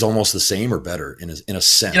is almost the same or better in a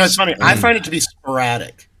sense. You know, it's funny. I find it to be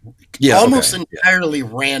sporadic, almost entirely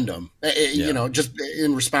random. You know, just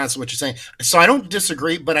in response to what you're saying. So I don't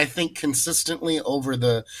disagree, but I think consistently over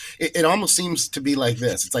it almost seems to be like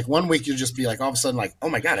this. It's like one week you just be like all of a sudden like, oh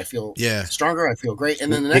my god, I feel stronger, I feel great,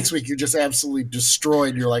 and then the next week you're just absolutely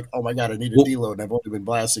destroyed. You're like, oh my god, I need a deload, and I've only been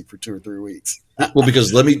blasting for 2 or 3 weeks. Well,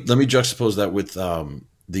 because let me juxtapose that with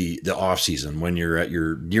the off season when you're at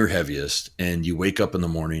your near heaviest and you wake up in the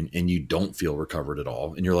morning and you don't feel recovered at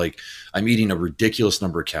all. And you're like, I'm eating a ridiculous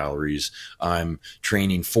number of calories. I'm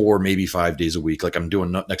training 4, maybe 5 days a week. Like I'm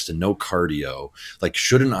doing next to no cardio. Like,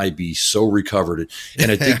 shouldn't I be so recovered?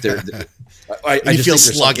 And I think I just feel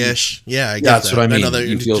sluggish. Yeah. That's what I mean.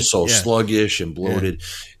 You feel so sluggish and bloated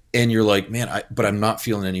and you're like, man, but I'm not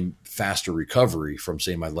feeling any faster recovery from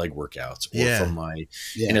say my leg workouts or from my,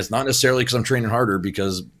 and it's not necessarily because I'm training harder,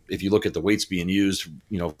 because if you look at the weights being used,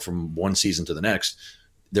 you know, from one season to the next,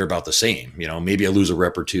 they're about the same. You know, maybe I lose a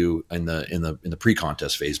rep or two in the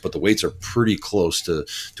pre-contest phase, but the weights are pretty close to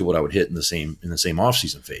what I would hit in the same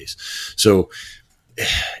off-season phase. So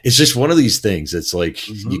it's just one of these things. It's like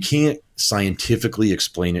you can't scientifically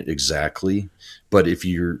explain it exactly. But if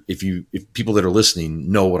people that are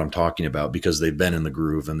listening know what I'm talking about because they've been in the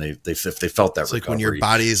groove and they felt that. It's like when your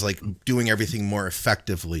body is like doing everything more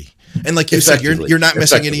effectively, and like you said, you're not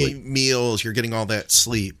missing any meals, you're getting all that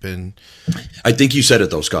sleep, and I think you said it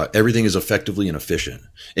though, Scott. Everything is effectively and efficient.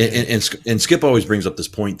 And Skip always brings up this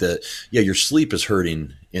point that your sleep is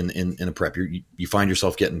hurting in a prep. You find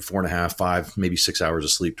yourself getting 4.5, 5, maybe 6 hours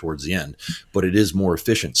of sleep towards the end, but it is more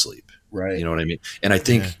efficient sleep. Right. You know what I mean? And I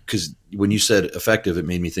think because when you said effective, it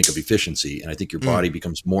made me think of efficiency. And I think your body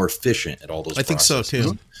becomes more efficient at all those processes. I think so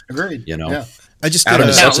too. Agreed. You know, I just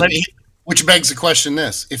which begs the question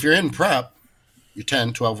this: if you're in prep, you're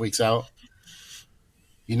 10, 12 weeks out,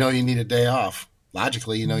 you know you need a day off.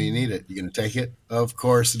 Logically, you know you need it. You're going to take it? Of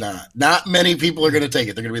course not. Not many people are going to take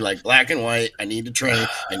it. They're going to be like, black and white, I need to train,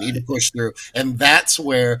 I need to push through. And that's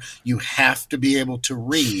where you have to be able to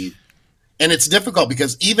read. And it's difficult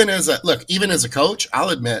because even as a coach, I'll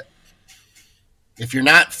admit, If you're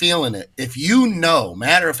not feeling it, if you know,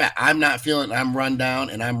 matter of fact, I'm not feeling it, I'm run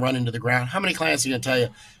down and I'm running to the ground, how many clients are going to tell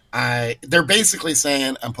you, they're basically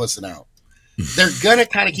saying, I'm pussing out. They're going to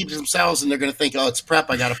kind of keep to themselves, and they're going to think, oh, it's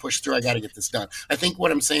prep. I got to push through. I got to get this done. I think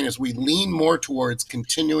what I'm saying is we lean more towards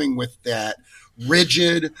continuing with that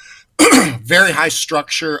rigid, very high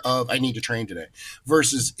structure of I need to train today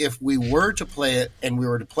versus if we were to play it and we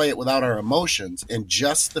were to play it without our emotions and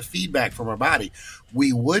just the feedback from our body,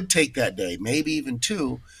 we would take that day, maybe even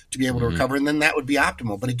two, to be able to recover. And then that would be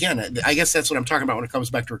optimal. But again, I guess that's what I'm talking about when it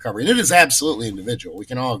comes back to recovery. And it is absolutely individual. We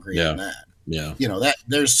can all agree on that. Yeah. That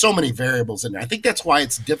there's so many variables in there. I think that's why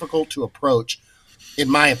it's difficult to approach, in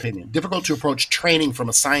my opinion, difficult to approach training from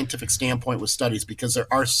a scientific standpoint with studies because there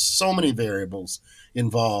are so many variables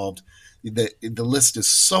involved. The list is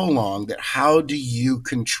so long that how do you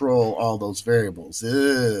control all those variables?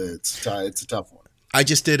 It's a tough one. I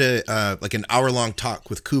just did an hour-long talk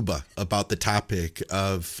with Kuba about the topic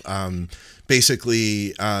of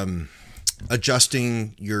basically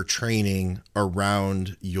adjusting your training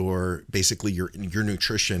around your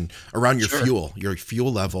nutrition, around your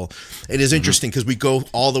fuel level. It is interesting because we go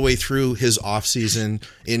all the way through his off season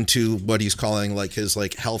into what he's calling like his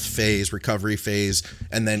like health phase, recovery phase,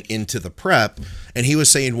 and then into the prep. And he was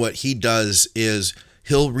saying what he does is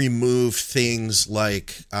he'll remove things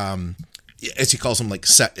like, as he calls them, like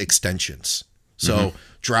set extensions. So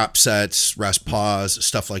drop sets, rest pause,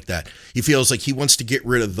 stuff like that. He feels like he wants to get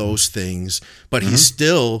rid of those things, but he's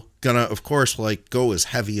still gonna, of course, like go as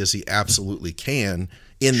heavy as he absolutely can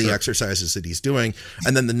in the exercises that he's doing.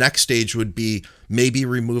 And then the next stage would be maybe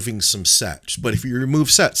removing some sets. But if you remove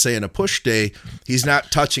sets, say in a push day, he's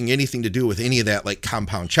not touching anything to do with any of that like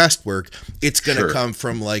compound chest work. It's going to come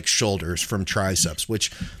from like shoulders, from triceps,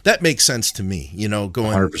 which that makes sense to me,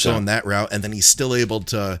 going that route. And then he's still able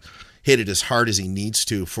to hit it as hard as he needs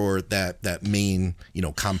to for that main,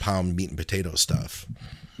 compound meat and potato stuff.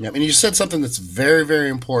 Yeah, and you said something that's very, very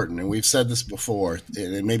important, and we've said this before,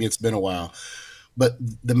 and maybe it's been a while, but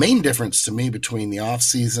the main difference to me between the off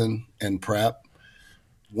season and prep,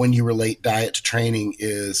 when you relate diet to training,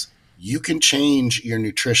 is you can change your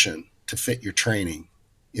nutrition to fit your training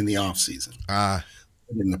in the off season.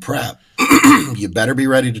 In the prep, you better be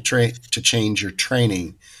ready to change your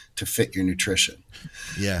training to fit your nutrition.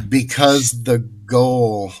 Yeah. Because the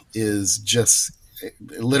goal is just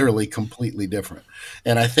literally completely different.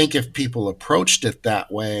 And I think if people approached it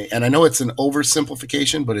that way, and I know it's an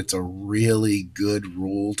oversimplification, but it's a really good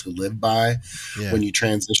rule to live by when you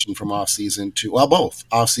transition from off season to, both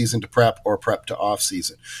off season to prep or prep to off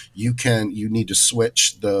season. You need to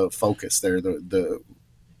switch the focus there. The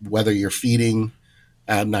whether you're feeding,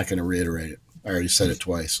 I'm not going to reiterate it. I already said it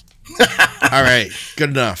twice. All right.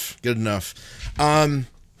 Good enough. All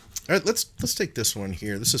right, let's take this one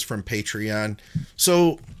here. This is from Patreon.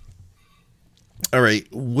 So, all right,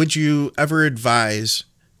 would you ever advise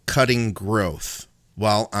cutting growth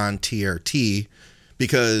while on TRT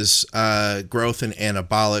because growth and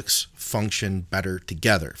anabolics function better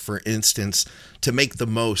together? For instance, to make the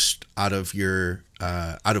most out of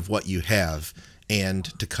what you have and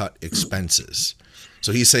to cut expenses.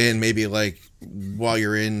 So he's saying maybe like while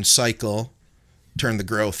you're in cycle, turn the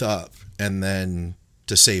growth up, and then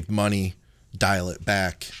to save money, dial it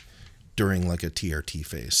back during like a TRT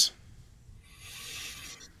phase.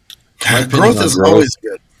 Growth is always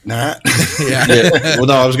good. Not. Well,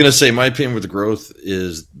 no, I was going to say my opinion with the growth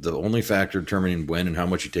is the only factor determining when and how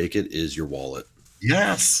much you take it is your wallet.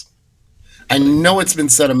 Yes. I know it's been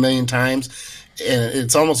said a million times, and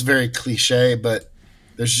it's almost very cliche, but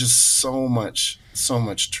there's just so much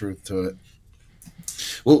truth to it.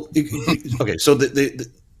 Well, okay, so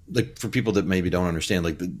like for people that maybe don't understand,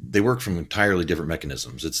 like they work from entirely different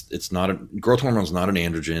mechanisms. It's not growth hormone is not an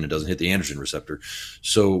androgen. It doesn't hit the androgen receptor.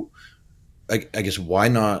 So I guess why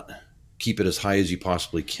not keep it as high as you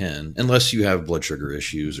possibly can, unless you have blood sugar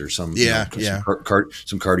issues or some some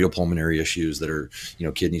cardiopulmonary issues that are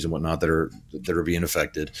kidneys and whatnot that are being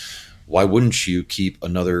affected. Why wouldn't you keep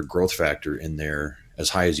another growth factor in there as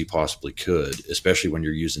high as you possibly could, especially when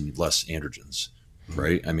you're using less androgens,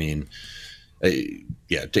 right? I mean,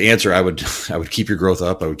 to answer, I would keep your growth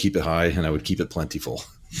up. I would keep it high, and I would keep it plentiful.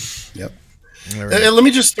 Yep. Right. Let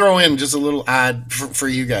me just throw in just a little odd for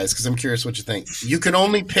you guys, because I'm curious what you think. You can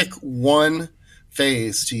only pick one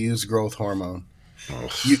phase to use growth hormone.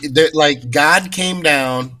 Like God came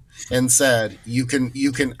down and said, "You can.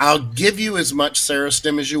 I'll give you as much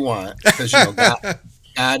Serostim as you want," because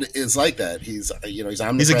God is like that. He's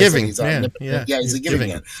omnipresent. He's a giving. He's omnipotent. Yeah, he's a giving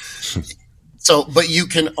man. So, but you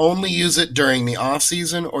can only use it during the off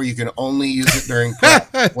season, or you can only use it during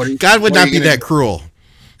prep. God would not be that cruel.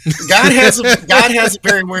 God has a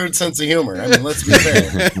very weird sense of humor. I mean, let's be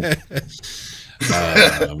fair.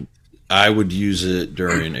 I would use it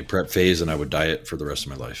during a prep phase, and I would diet for the rest of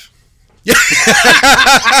my life. God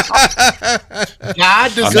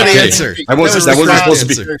does Good answer. That wasn't supposed to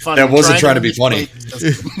be. That wasn't trying to be funny.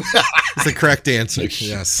 It's the correct answer.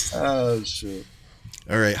 Yes. Oh shit.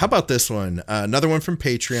 All right. How about this one? Another one from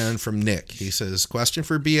Patreon from Nick. He says, question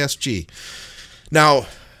for BSG. Now,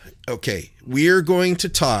 okay, we're going to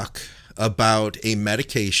talk about a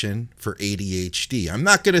medication for ADHD. I'm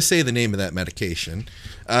not going to say the name of that medication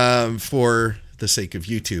for the sake of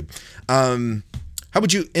YouTube. How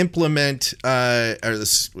would you implement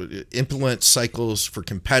cycles for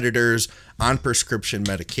competitors on prescription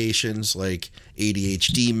medications like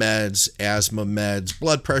ADHD meds, asthma meds,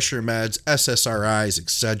 blood pressure meds, SSRIs,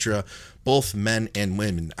 etc., both men and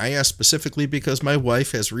women? I ask specifically because my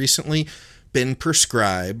wife has recently been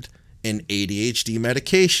prescribed an ADHD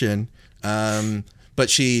medication, but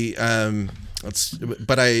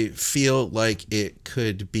I feel like it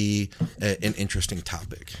could be an interesting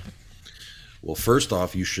topic. Well, first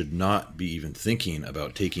off, you should not be even thinking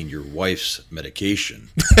about taking your wife's medication.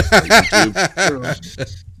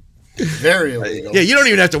 Very illegal. Yeah, you don't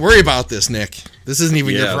even have to worry about this, Nick. This isn't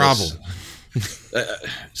even your problem.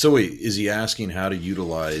 So wait, is he asking how to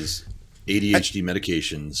utilize ADHD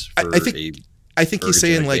medications for I think he's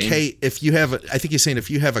saying like, hey, if you have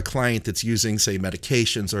a client that's using, say,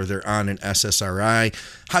 medications or they're on an SSRI,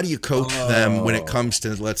 how do you coach them when it comes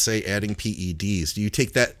to, let's say, adding PEDs? Do you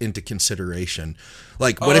take that into consideration?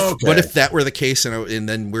 Like, what if that were the case, and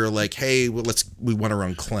then we're like, hey, well, we want to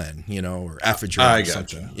run Clen, or Ephedrine or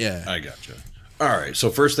something. Yeah, I gotcha. All right. So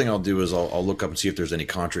first thing I'll do is I'll look up and see if there's any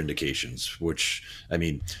contraindications, which, I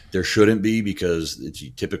mean, there shouldn't be, because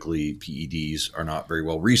typically PEDs are not very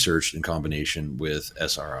well researched in combination with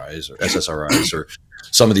SSRIs or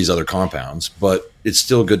some of these other compounds, but it's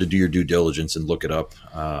still good to do your due diligence and look it up.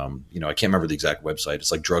 I can't remember the exact website.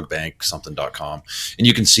 It's like drugbanksomething.com. And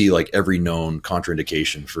you can see like every known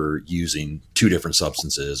contraindication for using 2 different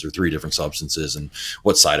substances or 3 different substances and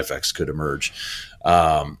what side effects could emerge.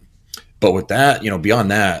 But with that,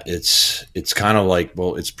 beyond that, it's kind of like,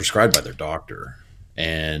 well, it's prescribed by their doctor.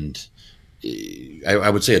 And I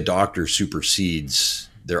would say a doctor supersedes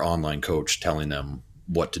their online coach telling them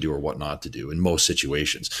what to do or what not to do in most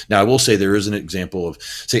situations. Now, I will say there is an example of,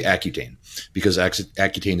 say, Accutane, because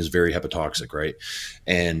Accutane is very hepatotoxic, right?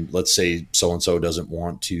 And let's say so-and-so doesn't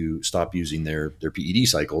want to stop using their PED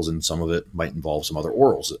cycles, and some of it might involve some other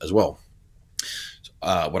orals as well.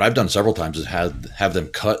 What I've done several times is have them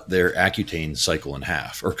cut their Accutane cycle in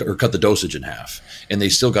half, or cut the dosage in half, and they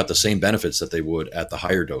still got the same benefits that they would at the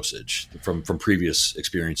higher dosage from previous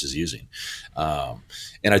experiences using.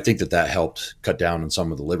 And I think that helped cut down on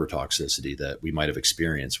some of the liver toxicity that we might have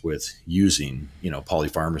experienced with using,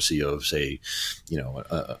 polypharmacy of, say,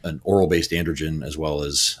 an oral-based androgen as well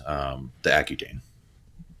as the Accutane.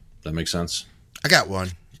 Does that make sense? I got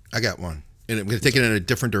one. And I'm going to take it in a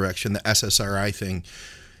different direction, the SSRI thing,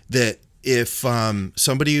 that if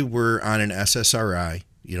somebody were on an SSRI,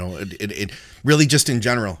 it really just in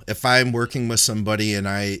general, if I'm working with somebody and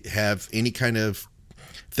I have any kind of,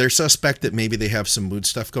 they're suspect that maybe they have some mood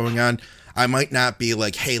stuff going on, I might not be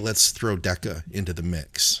like, hey, let's throw Deca into the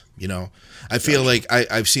mix. I feel like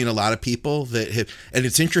I've seen a lot of people that have, and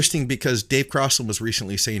it's interesting because Dave Crossland was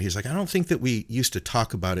recently saying, he's like, I don't think that we used to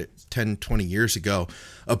talk about it 10, 20 years ago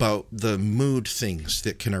about the mood things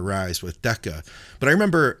that can arise with Deca. But I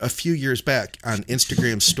remember a few years back on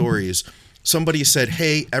Instagram stories, somebody said,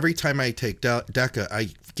 hey, every time I take Deca, I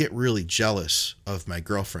get really jealous of my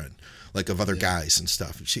girlfriend, like of other guys and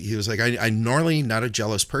stuff. He was like, I'm normally not a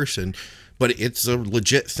jealous person, but it's a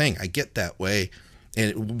legit thing. I get that way.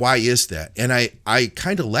 And why is that? And I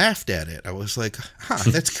kind of laughed at it. I was like,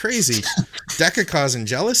 that's crazy. Deca causing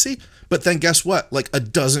jealousy? But then guess what? Like a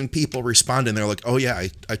dozen people respond and they're like, oh yeah,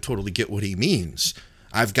 I totally get what he means.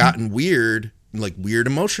 I've gotten weird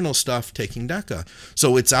emotional stuff taking Deca.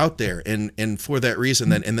 So it's out there. And for that reason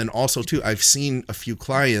then, and then also too, I've seen a few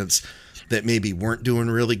clients that maybe weren't doing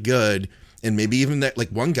really good. And maybe even that, like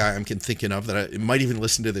one guy I'm thinking of that I might even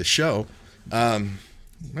listen to this show. Am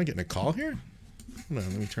I getting a call here? Hold on,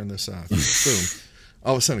 let me turn this off. Boom.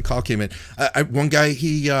 All of a sudden a call came in. One guy,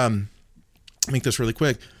 make this really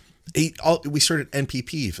quick. We started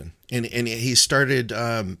NPP even, and he started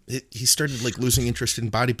like losing interest in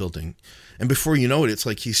bodybuilding, and before you know it, it's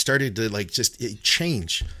like he started to like just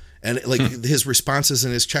change, and like his responses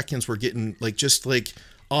and his check-ins were getting like just like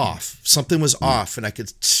off. Something was off, and I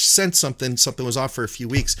could sense something was off for a few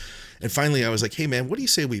weeks, and finally I was like, hey man, what do you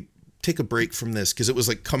say we take a break from this, because it was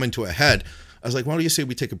like coming to a head I was like, why don't you say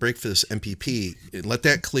we take a break for this MPP and let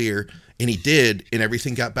that clear? And he did, and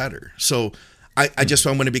everything got better. So I just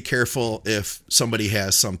want to be careful if somebody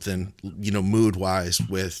has something, mood wise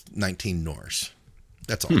with 19 Norse.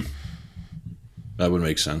 That's all. That would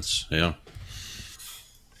make sense. Yeah.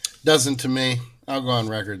 Doesn't to me. I'll go on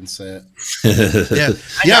record and say it.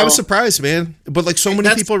 I was surprised, man. But like so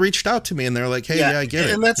many people reached out to me and they're like, hey, I get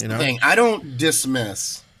it. And that's the thing. I don't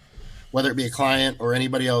dismiss, whether it be a client or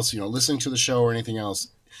anybody else, listening to the show or anything else,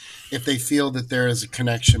 if they feel that there is a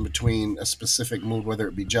connection between a specific mood, whether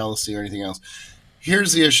it be jealousy or anything else.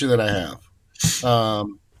 Here's the issue that I have.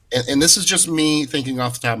 And this is just me thinking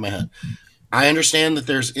off the top of my head. I understand that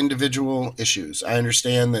there's individual issues. I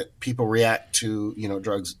understand that people react to,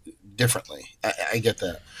 drugs differently. I get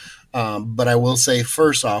that. But I will say,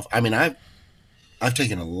 first off, I mean, I've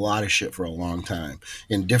taken a lot of shit for a long time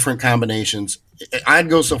in different combinations. I'd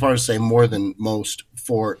go so far as to say more than most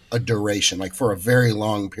for a duration, like for a very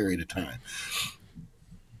long period of time.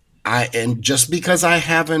 And just because I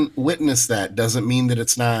haven't witnessed that doesn't mean that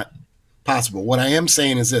it's not possible. What I am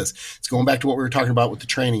saying is this. It's going back to what we were talking about with the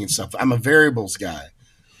training and stuff. I'm a variables guy.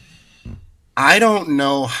 I don't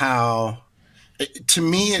know how. To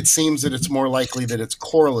me, it seems that it's more likely that it's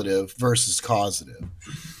correlative versus causative.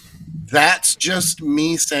 That's just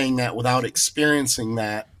me saying that without experiencing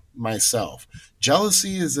that myself.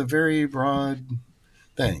 Jealousy is a very broad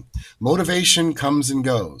thing. Motivation comes and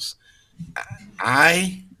goes.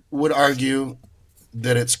 I would argue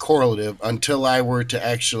that it's correlative until I were to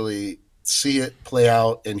actually see it play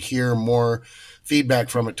out and hear more feedback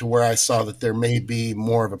from it to where I saw that there may be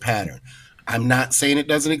more of a pattern. I'm not saying it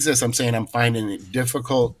doesn't exist. I'm saying I'm finding it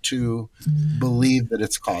difficult to believe that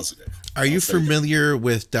it's causative. Are you familiar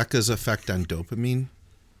with Deca's effect on dopamine?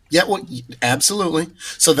 Yeah, well, absolutely.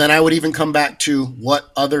 So then I would even come back to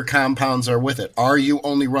what other compounds are with it. Are you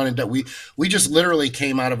only running Deca? We just literally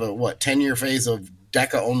came out of a 10-year phase of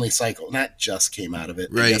Deca only cycle. Not just came out of it.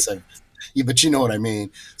 Right. But you know what I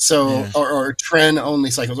mean. So or trend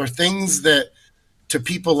only cycles or things that to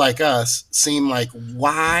people like us seem like,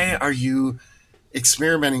 why are you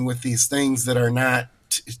experimenting with these things that are not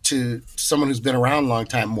to someone who's been around a long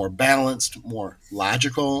time, more balanced, more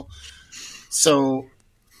logical? So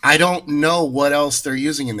I don't know what else they're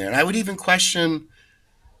using in there. And I would even question,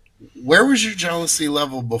 where was your jealousy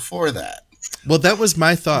level before that? Well, that was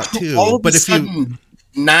my thought too. But if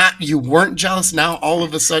you weren't jealous, now all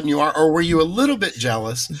of a sudden you are, or were you a little bit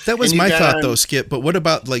jealous? That was my thought though, Skip. But what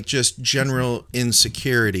about like just general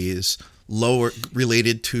insecurities,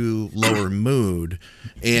 related to lower mood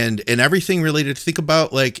and everything related? Think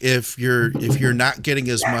about like if you're not getting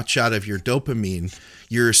as much out of your dopamine,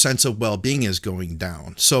 your sense of well-being is going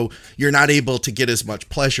down. So you're not able to get as much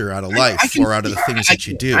pleasure out of life or out of the things that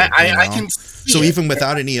you do. I can see so even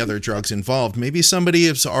without any other drugs involved, maybe somebody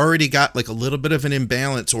has already got like a little bit of an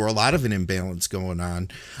imbalance or a lot of an imbalance going on.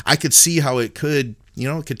 I could see how it could,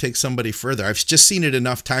 it could take somebody further. I've just seen it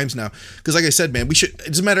enough times now. Because like I said, man, we should,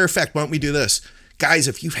 as a matter of fact, why don't we do this? Guys,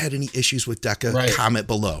 if you've had any issues with Deca, comment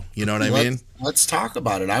below. You know what I mean? Let's talk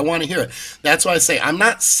about it. I want to hear it. That's why I say I'm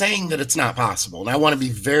not saying that it's not possible. And I want to be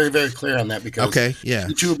very, very clear on that because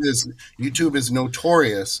YouTube is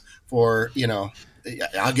notorious for,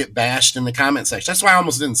 I'll get bashed in the comment section. That's why I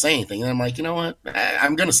almost didn't say anything. And I'm like, you know what?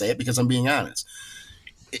 I'm going to say it because I'm being honest.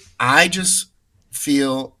 I just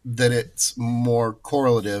feel that it's more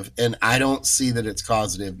correlative and I don't see that it's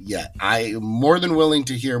causative yet. I am more than willing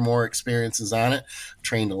to hear more experiences on it. I've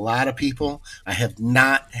trained a lot of people. I have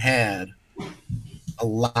not had a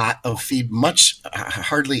lot of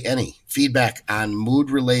hardly any feedback on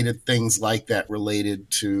mood related things like that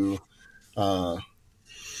related to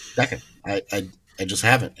Deca. I just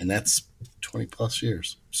haven't, and that's 20 plus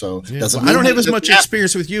years. So I don't have as much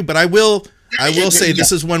experience with you, but I will say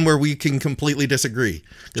this is one where we can completely disagree.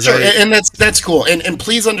 Sure, and that's cool. And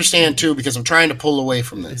please understand too, because I'm trying to pull away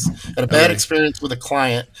from this. I had a bad experience with a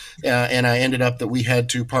client, and I ended up that we had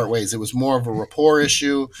to part ways. It was more of a rapport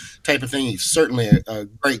issue type of thing. He's certainly a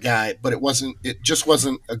great guy, but it just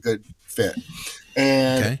wasn't a good fit.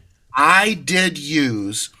 And I did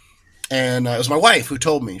use, and it was my wife who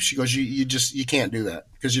told me. She goes, you can't do that.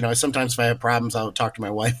 Because, sometimes if I have problems, I'll talk to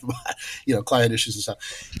my wife about, client issues and stuff.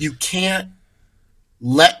 You can't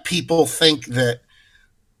let people think that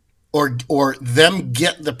or them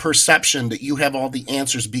get the perception that you have all the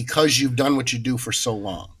answers because you've done what you do for so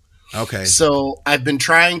long. Okay. So I've been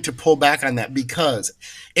trying to pull back on that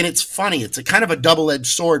and it's funny, it's a kind of a double-edged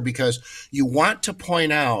sword because you want to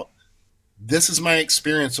point out, this is my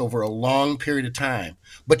experience over a long period of time,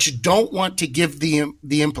 but you don't want to give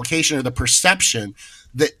the implication or the perception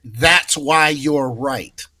that that's why you're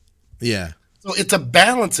right. Yeah. So it's a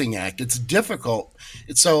balancing act. It's difficult.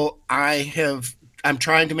 So I'm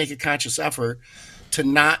trying to make a conscious effort to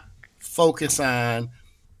not focus on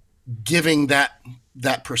giving that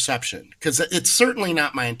perception, because it's certainly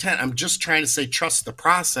not my intent. I'm just trying to say trust the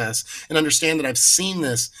process and understand that I've seen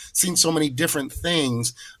so many different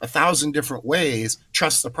things 1,000 different ways.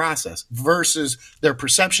 Trust the process versus their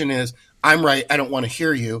perception is I'm right. I don't want to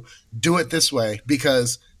hear you. Do it this way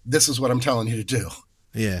because this is what I'm telling you to do.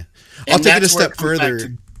 Yeah. I'll take it a step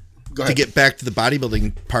further to get back to the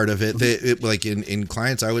bodybuilding part of it. Like in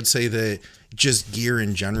clients, I would say that just gear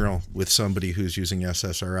in general with somebody who's using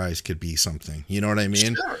SSRIs could be something. You know what I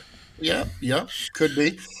mean? Sure. Yeah, could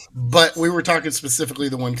be. But we were talking specifically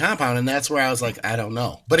the one compound, and that's where I was like, I don't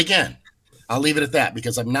know. But again, I'll leave it at that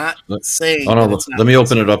because I'm not saying. Oh, no, let me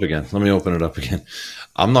open it up again.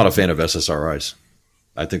 I'm not a fan of SSRIs.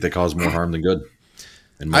 I think they cause more harm than good.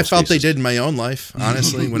 I felt they did in my own life,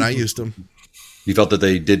 honestly, when I used them. You felt that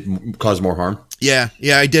they did cause more harm? Yeah,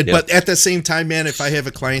 I did. Yeah. But at the same time, man, if I have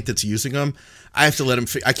a client that's using them, I have to let them.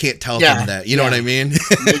 I can't tell them that. You know what I mean?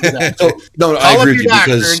 Exactly. No, I agree with you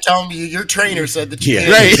because and tell me your trainer said that.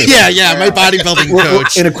 Right? Yeah. My bodybuilding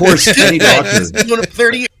coach, and of course, any doctor.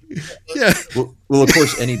 30. Yeah. Well, of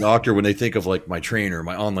course, any doctor, when they think of like my trainer,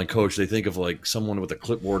 my online coach, they think of like someone with a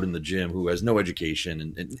clipboard in the gym who has no education,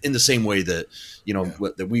 and in the same way that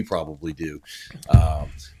that we probably do.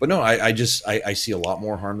 But no, I see a lot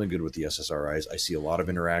more harm than good with the SSRIs. I see a lot of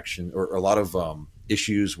interaction or a lot of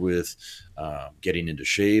issues with getting into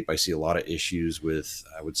shape. I see a lot of issues with,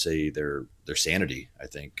 I would say, their sanity. I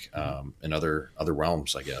think in other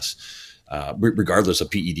realms, I guess, regardless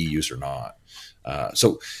of PED use or not.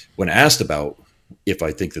 So when asked about if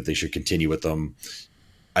I think that they should continue with them,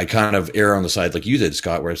 I kind of err on the side like you did,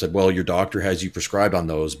 Scott, where I said, well, your doctor has you prescribed on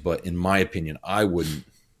those, but in my opinion, I wouldn't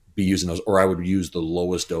be using those, or I would use the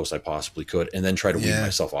lowest dose I possibly could and then try to wean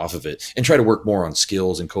myself off of it and try to work more on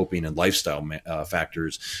skills and coping and lifestyle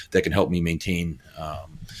factors that can help me maintain,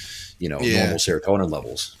 normal serotonin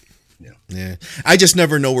levels. Yeah. I just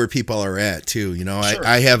never know where people are at too. Sure.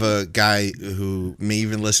 I have a guy who may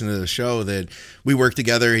even listen to the show that we worked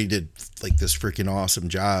together. He did like this freaking awesome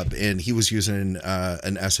job and he was using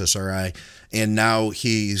an SSRI and now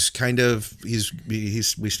we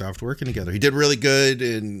stopped working together. He did really good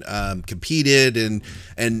and competed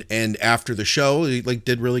and after the show he like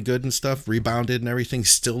did really good and stuff, rebounded and everything,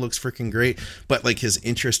 still looks freaking great. But like his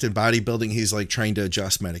interest in bodybuilding, he's like trying to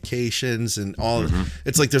adjust medications and all.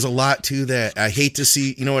 It's like there's a lot to that. I hate to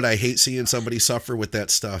see, I hate seeing somebody suffer with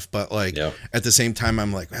that stuff, but like at the same time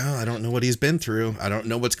I'm like, well, I don't know what he's been through. I don't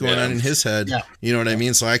know what's going on in his head. Yeah. You know what I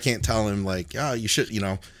mean? So I can't tell him like, you should,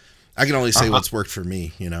 I can only say what's worked for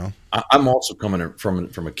me, I'm also coming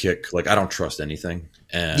from a kick. Like I don't trust anything.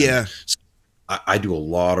 And I do a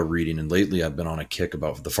lot of reading, and lately I've been on a kick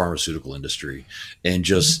about the pharmaceutical industry and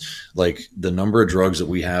just like the number of drugs that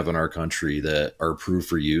we have in our country that are approved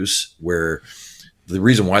for use, where the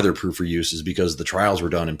reason why they're approved for use is because the trials were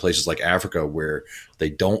done in places like Africa where they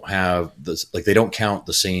don't have this, like they don't count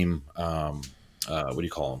the same, what do you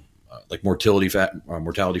call them? Like mortality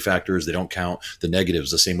factors. They don't count the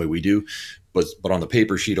negatives the same way we do, but on the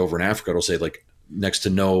paper sheet over in Africa, it'll say like next to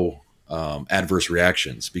no adverse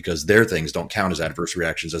reactions because their things don't count as adverse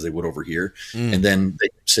reactions as they would over here. And then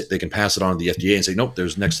they can pass it on to the FDA and say, nope,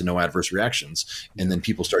 there's next to no adverse reactions. And then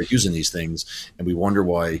people start using these things. And we wonder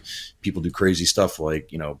why people do crazy stuff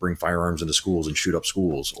like, bring firearms into schools and shoot up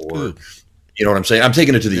schools or, you know what I'm saying? I'm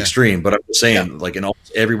taking it to the extreme, but I'm just saying like in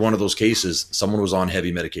every one of those cases, someone was on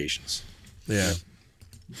heavy medications. Yeah.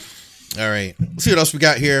 All right. Let's see what else we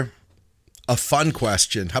got here. A fun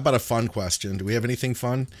question. How about a fun question? Do we have anything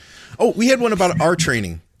fun? Oh, we had one about our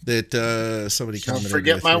training that somebody commented. Don't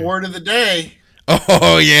forget my word of the day.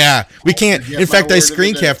 Oh, yeah. We can't. In fact, I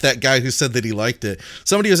screen capped that guy who said that he liked it.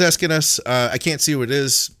 Somebody was asking us, I can't see who it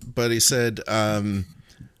is, but he said,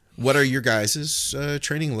 what are your guys'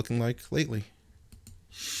 training looking like lately?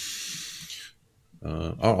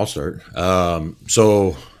 I'll start.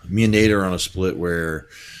 So me and Nate are on a split where,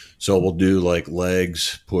 so we'll do like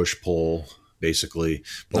legs, push, pull, basically.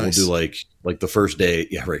 But we'll do like the first day.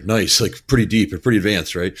 Yeah, right. Nice. Like pretty deep and pretty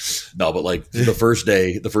advanced, right? No, but like the first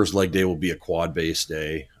leg day will be a quad based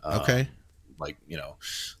day. Okay. Like,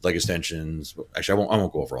 leg extensions. Actually, I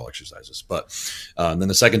won't go over all exercises, but then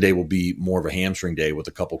the second day will be more of a hamstring day with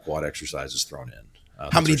a couple quad exercises thrown in.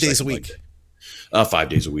 How many days a week? 5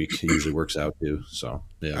 days a week. It usually works out too. So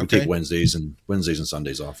yeah, we take Wednesdays and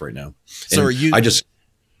Sundays off right now. So and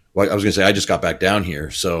Well, I was going to say, I just got back down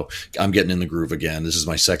here, so I'm getting in the groove again. This is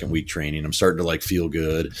my second week training. I'm starting to like feel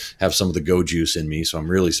good, have some of the go juice in me. So I'm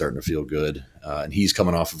really starting to feel good. And he's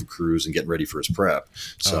coming off of a cruise and getting ready for his prep.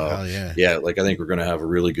 So yeah, like I think we're going to have a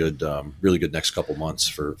really good next couple months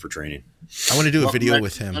for training. I want to do a video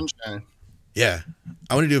with him. Yeah.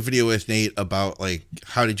 I want to do a video with Nate about like,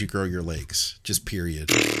 how did you grow your legs? Just period.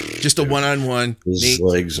 Just a one-on-one. His Nate,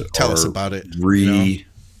 legs tell us about it.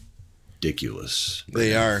 Ridiculous.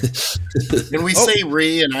 They are. When we say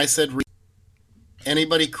re and I said re,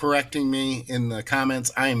 anybody correcting me in the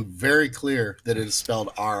comments, I am very clear that it is spelled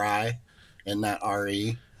R-I and not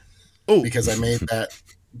R-E. Oh, because I made that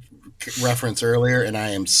reference earlier, and I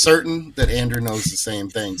am certain that Andrew knows the same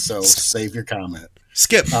thing. So save your comment.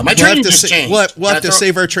 Skip. My training just changed. We'll have to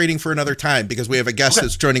save our training for another time because we have a guest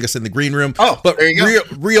that's joining us in the green room. Oh, but there you go.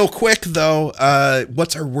 Real quick though,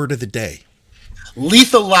 what's our word of the day?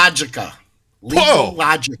 Lethologica.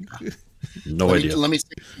 Lethologica. No idea. Let me see.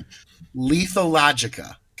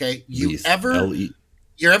 Lethologica. Okay. You're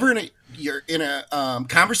in a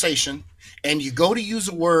conversation and you go to use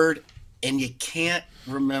a word and you can't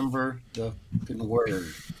remember the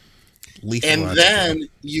word. And then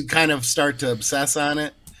you kind of start to obsess on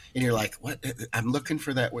it and you're like, what? I'm looking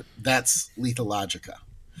for that word. That's lethologica.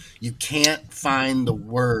 You can't find the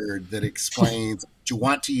word that explains what you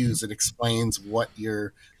want to use. It explains what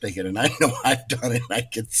you're thinking. And I know I've done it and I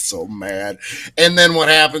get so mad. And then what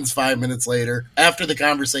happens 5 minutes later, after the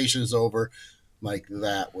conversation is over, like,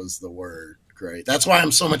 that was the word. Great. That's why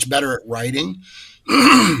I'm so much better at writing.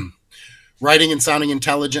 Writing and sounding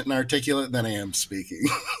intelligent and articulate than I am speaking.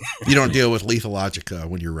 You don't deal with lethologica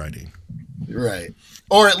when you're writing. Right.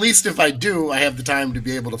 Or at least if I do, I have the time to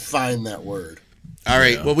be able to find that word. All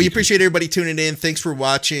right. Yeah. Well, we appreciate everybody tuning in. Thanks for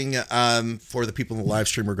watching. For the people in the live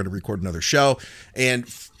stream, we're going to record another show. And,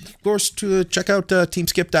 of course, to check out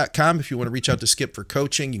teamskip.com. If you want to reach out to Skip for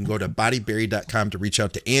coaching, you can go to bodyberry.com to reach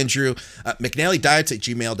out to Andrew.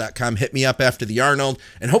 McNallyDiets@gmail.com. Hit me up after the Arnold.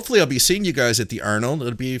 And hopefully I'll be seeing you guys at the Arnold.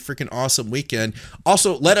 It'll be a freaking awesome weekend.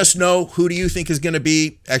 Also, let us know who do you think is going to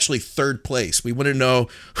be actually third place. We want to know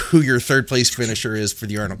who your third place finisher is for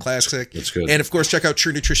the Arnold Classic. That's good. And, of course, check out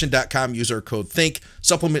TrueNutrition.com. Use our code THINK.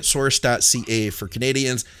 SupplementSource.ca for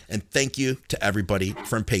Canadians. And thank you to everybody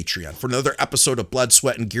from Patreon. For another episode of Blood,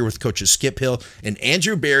 Sweat, and Gear with Coaches Skip Hill and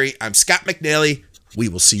Andrew Barry, I'm Scott McNally. We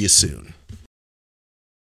will see you soon.